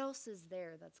 What else is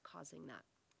there that's causing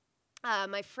that?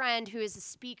 My friend who is a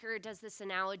speaker does this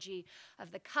analogy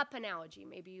of the cup analogy.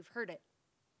 Maybe you've heard it.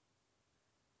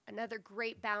 Another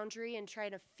great boundary in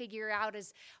trying to figure out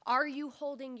is, are you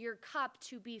holding your cup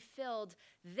to be filled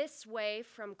this way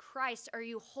from Christ? Are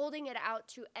you holding it out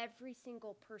to every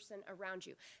single person around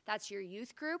you? That's your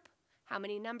youth group. How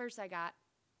many numbers I got?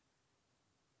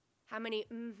 How many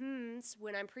mm-hms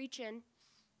when I'm preaching?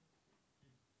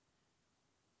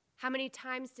 How many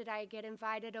times did I get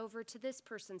invited over to this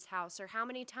person's house? Or how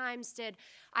many times did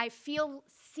I feel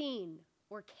seen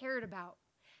or cared about?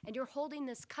 And you're holding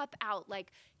this cup out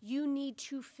like, you need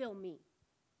to fill me.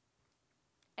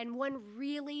 And one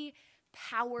really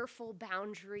powerful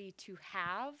boundary to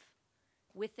have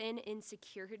within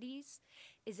insecurities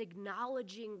is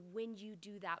acknowledging when you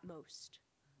do that most.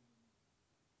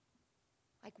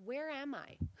 Like, where am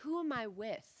I? Who am I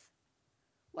with?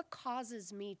 What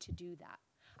causes me to do that?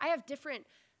 I have different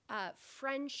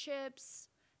friendships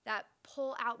that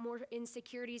pull out more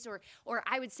insecurities, or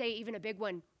I would say even a big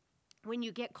one, when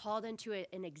you get called into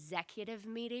an executive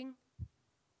meeting,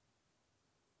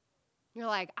 you're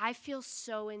like, I feel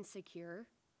so insecure.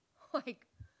 Like,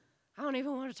 I don't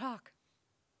even want to talk.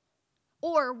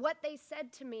 Or what they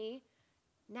said to me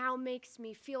now makes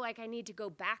me feel like I need to go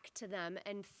back to them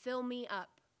and fill me up,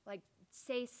 like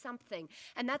say something.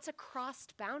 And that's a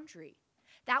crossed boundary.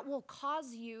 That will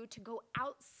cause you to go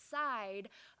outside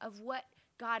of what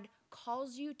God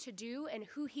calls you to do and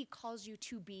who he calls you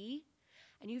to be.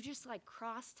 And you've just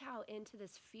crossed out into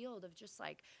this field of just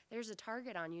there's a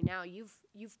target on you now.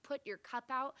 You've put your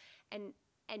cup out, and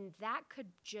that could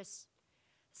just,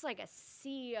 it's like a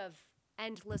sea of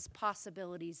endless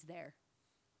possibilities there.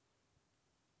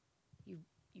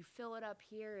 You fill it up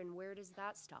here, and where does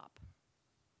that stop?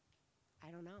 I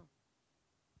don't know.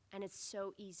 And it's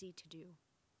so easy to do.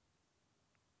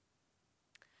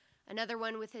 Another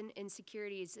one within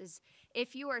insecurities is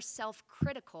if you are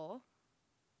self-critical,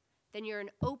 then you're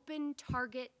an open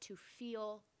target to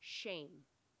feel shame.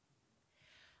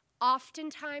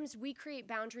 Oftentimes, we create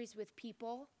boundaries with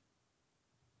people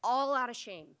all out of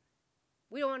shame.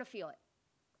 We don't want to feel it.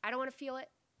 I don't want to feel it.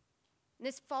 And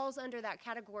this falls under that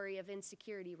category of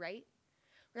insecurity, right?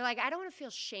 We're like, I don't want to feel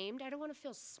shamed. I don't want to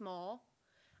feel small.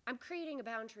 I'm creating a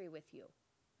boundary with you.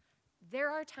 There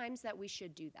are times that we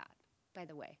should do that, by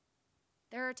the way.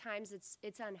 There are times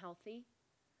it's unhealthy,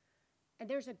 and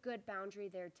there's a good boundary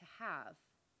there to have.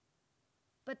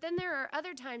 But then there are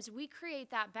other times we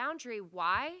create that boundary.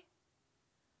 Why?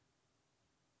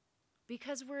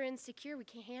 Because we're insecure. We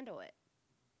can't handle it.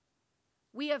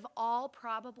 We have all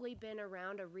probably been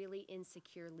around a really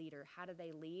insecure leader. How do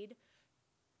they lead?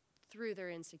 Through their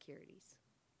insecurities.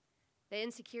 The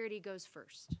insecurity goes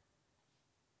first.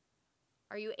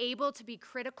 Are you able to be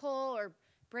critical or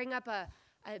bring up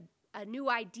a new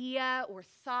idea or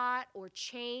thought or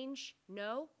change?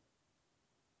 No.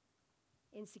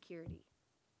 Insecurity.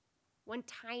 One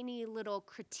tiny little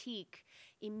critique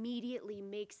immediately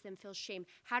makes them feel shame.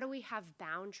 How do we have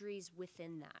boundaries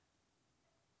within that?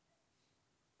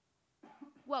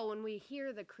 Well, when we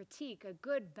hear the critique, a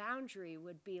good boundary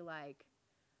would be like,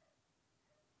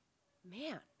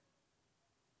 man,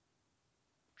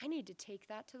 I need to take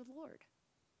that to the Lord.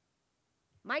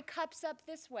 My cup's up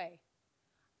this way.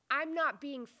 I'm not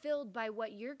being filled by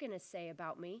what you're going to say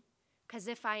about me, because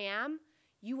if I am,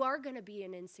 you are going to be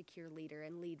an insecure leader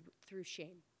and lead through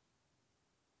shame.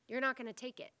 You're not going to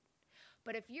take it.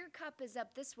 But if your cup is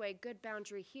up this way, good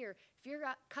boundary here. If your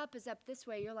cup is up this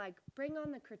way, you're like, bring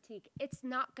on the critique. It's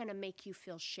not going to make you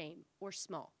feel shame or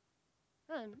small.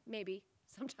 Maybe,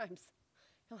 sometimes.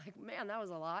 You're like, man, that was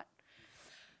a lot.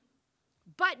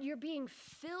 But you're being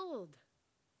filled.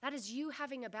 That is you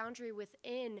having a boundary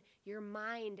within your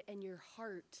mind and your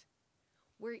heart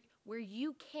where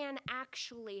you can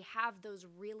actually have those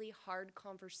really hard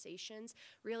conversations,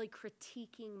 really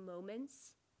critiquing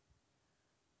moments.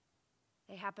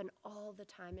 They happen all the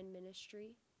time in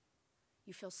ministry.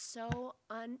 You feel so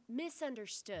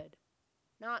misunderstood,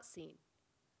 not seen.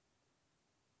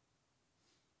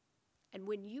 And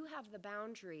when you have the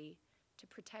boundary to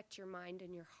protect your mind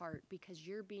and your heart because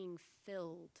you're being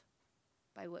filled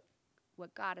by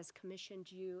what God has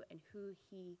commissioned you and who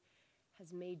he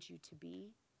has made you to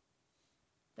be,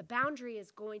 the boundary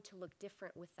is going to look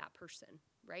different with that person,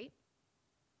 right?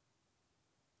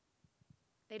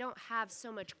 They don't have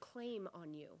so much claim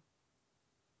on you.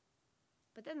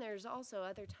 But then there's also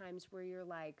other times where you're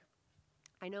like,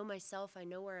 I know myself, I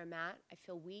know where I'm at, I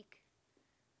feel weak,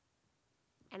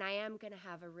 and I am going to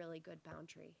have a really good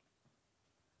boundary.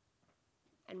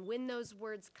 And when those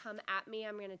words come at me,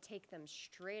 I'm going to take them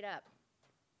straight up.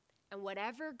 And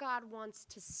whatever God wants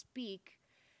to speak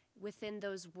within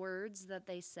those words that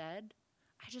they said,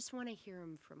 I just want to hear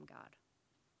them from God.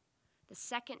 The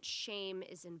second shame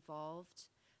is involved,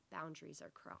 boundaries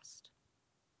are crossed.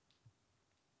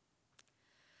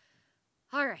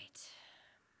 All right.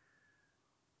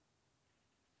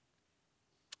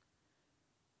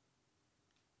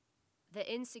 The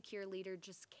insecure leader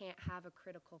just can't have a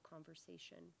critical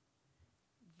conversation.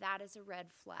 That is a red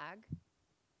flag.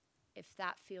 If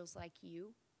that feels like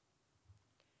you,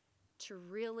 to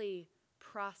really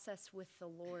process with the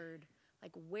Lord,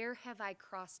 like where have I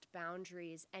crossed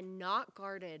boundaries and not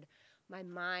guarded my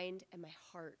mind and my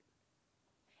heart?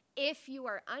 If you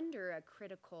are under a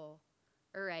critical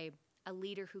or a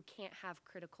leader who can't have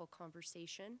critical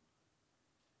conversation,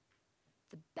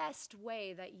 the best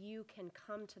way that you can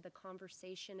come to the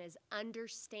conversation is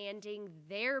understanding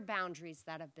their boundaries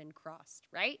that have been crossed,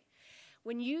 right?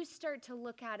 When you start to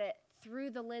look at it through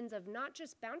the lens of not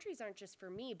just boundaries aren't just for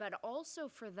me, but also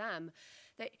for them,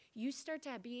 that you start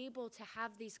to be able to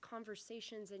have these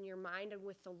conversations in your mind and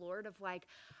with the Lord of like,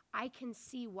 I can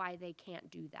see why they can't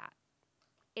do that.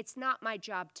 It's not my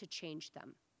job to change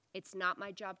them. It's not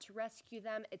my job to rescue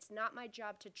them. It's not my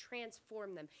job to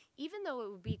transform them, even though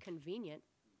it would be convenient.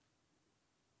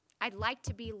 I'd like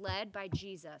to be led by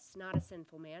Jesus, not a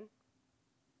sinful man.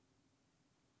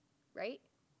 Right?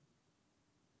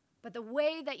 But the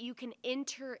way that you can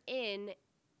enter in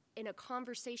a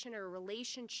conversation or a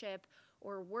relationship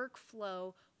or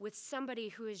workflow with somebody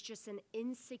who is just an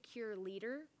insecure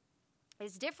leader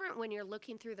is different when you're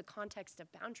looking through the context of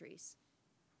boundaries.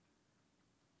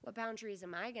 What boundaries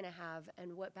am I going to have,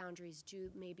 and what boundaries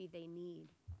do maybe they need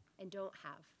and don't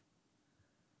have?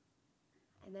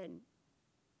 And then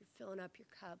you're filling up your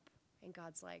cup, and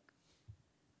God's like,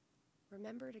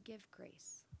 remember to give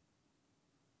grace.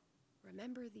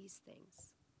 Remember these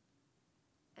things.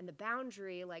 And the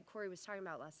boundary, like Corey was talking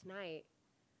about last night,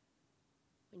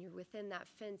 when you're within that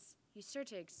fence, you start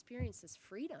to experience this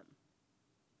freedom.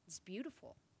 It's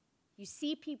beautiful. You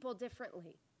see people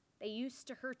differently. They used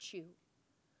to hurt you.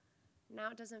 Now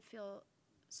it doesn't feel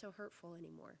so hurtful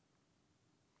anymore.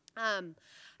 I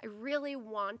really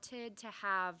wanted to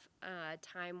have a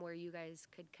time where you guys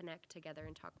could connect together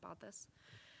and talk about this.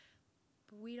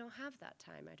 But we don't have that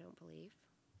time, I don't believe.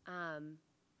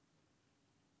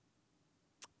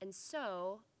 And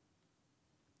so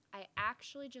I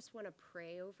actually just want to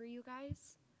pray over you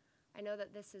guys. I know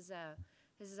that this is a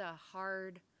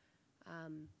hard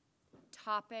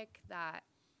topic that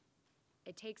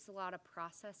it takes a lot of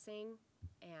processing,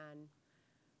 and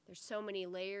there's so many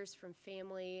layers from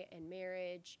family and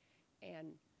marriage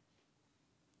and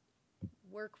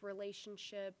work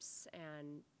relationships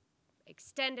and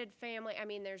extended family. I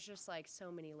mean, there's just like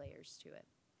so many layers to it.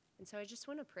 And so I just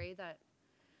want to pray that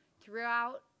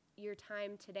throughout your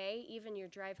time today, even your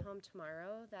drive home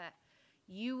tomorrow, that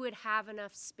you would have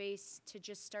enough space to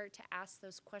just start to ask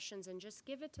those questions and just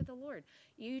give it to the Lord.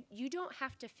 You don't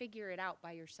have to figure it out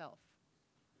by yourself.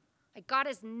 Like, God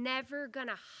is never going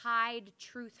to hide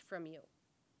truth from you.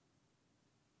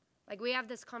 Like, we have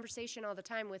this conversation all the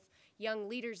time with young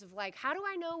leaders of like, how do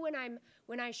I know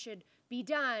when I should be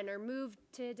done or move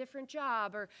to a different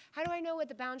job? Or how do I know what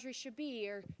the boundaries should be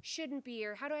or shouldn't be?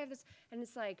 Or how do I have this? And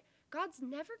it's like, God's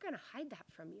never going to hide that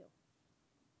from you.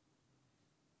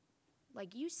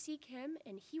 Like, you seek him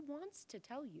and he wants to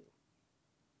tell you.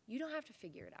 You don't have to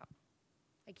figure it out.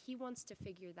 Like, he wants to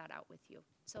figure that out with you.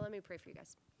 So let me pray for you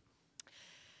guys.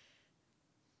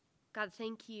 God,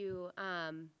 thank you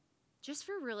just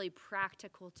for really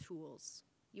practical tools.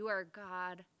 You are a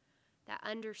God that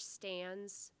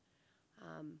understands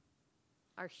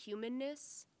our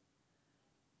humanness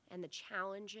and the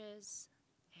challenges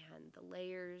and the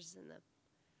layers and the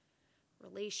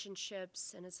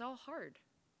relationships, and it's all hard.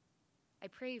 I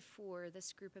pray for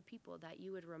this group of people that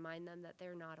you would remind them that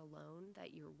they're not alone,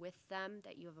 that you're with them,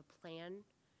 that you have a plan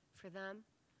for them,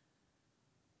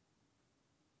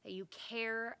 that you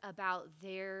care about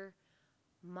their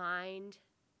mind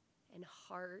and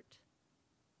heart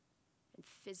and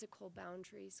physical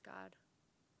boundaries, God,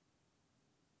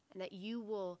 and that you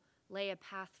will lay a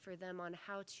path for them on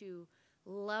how to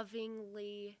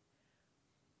lovingly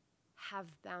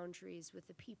have boundaries with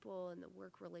the people and the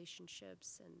work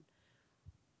relationships and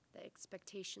the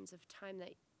expectations of time,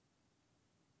 that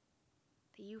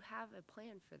you have a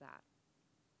plan for that.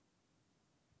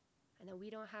 And that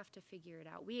we don't have to figure it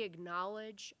out. We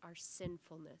acknowledge our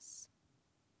sinfulness,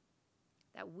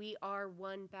 that we are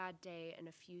one bad day and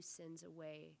a few sins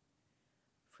away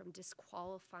from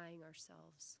disqualifying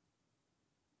ourselves.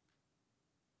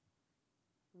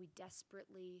 We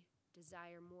desperately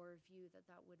desire more of you,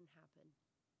 that wouldn't happen.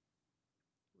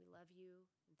 We love you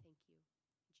and thank you.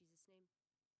 In Jesus' name,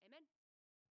 amen.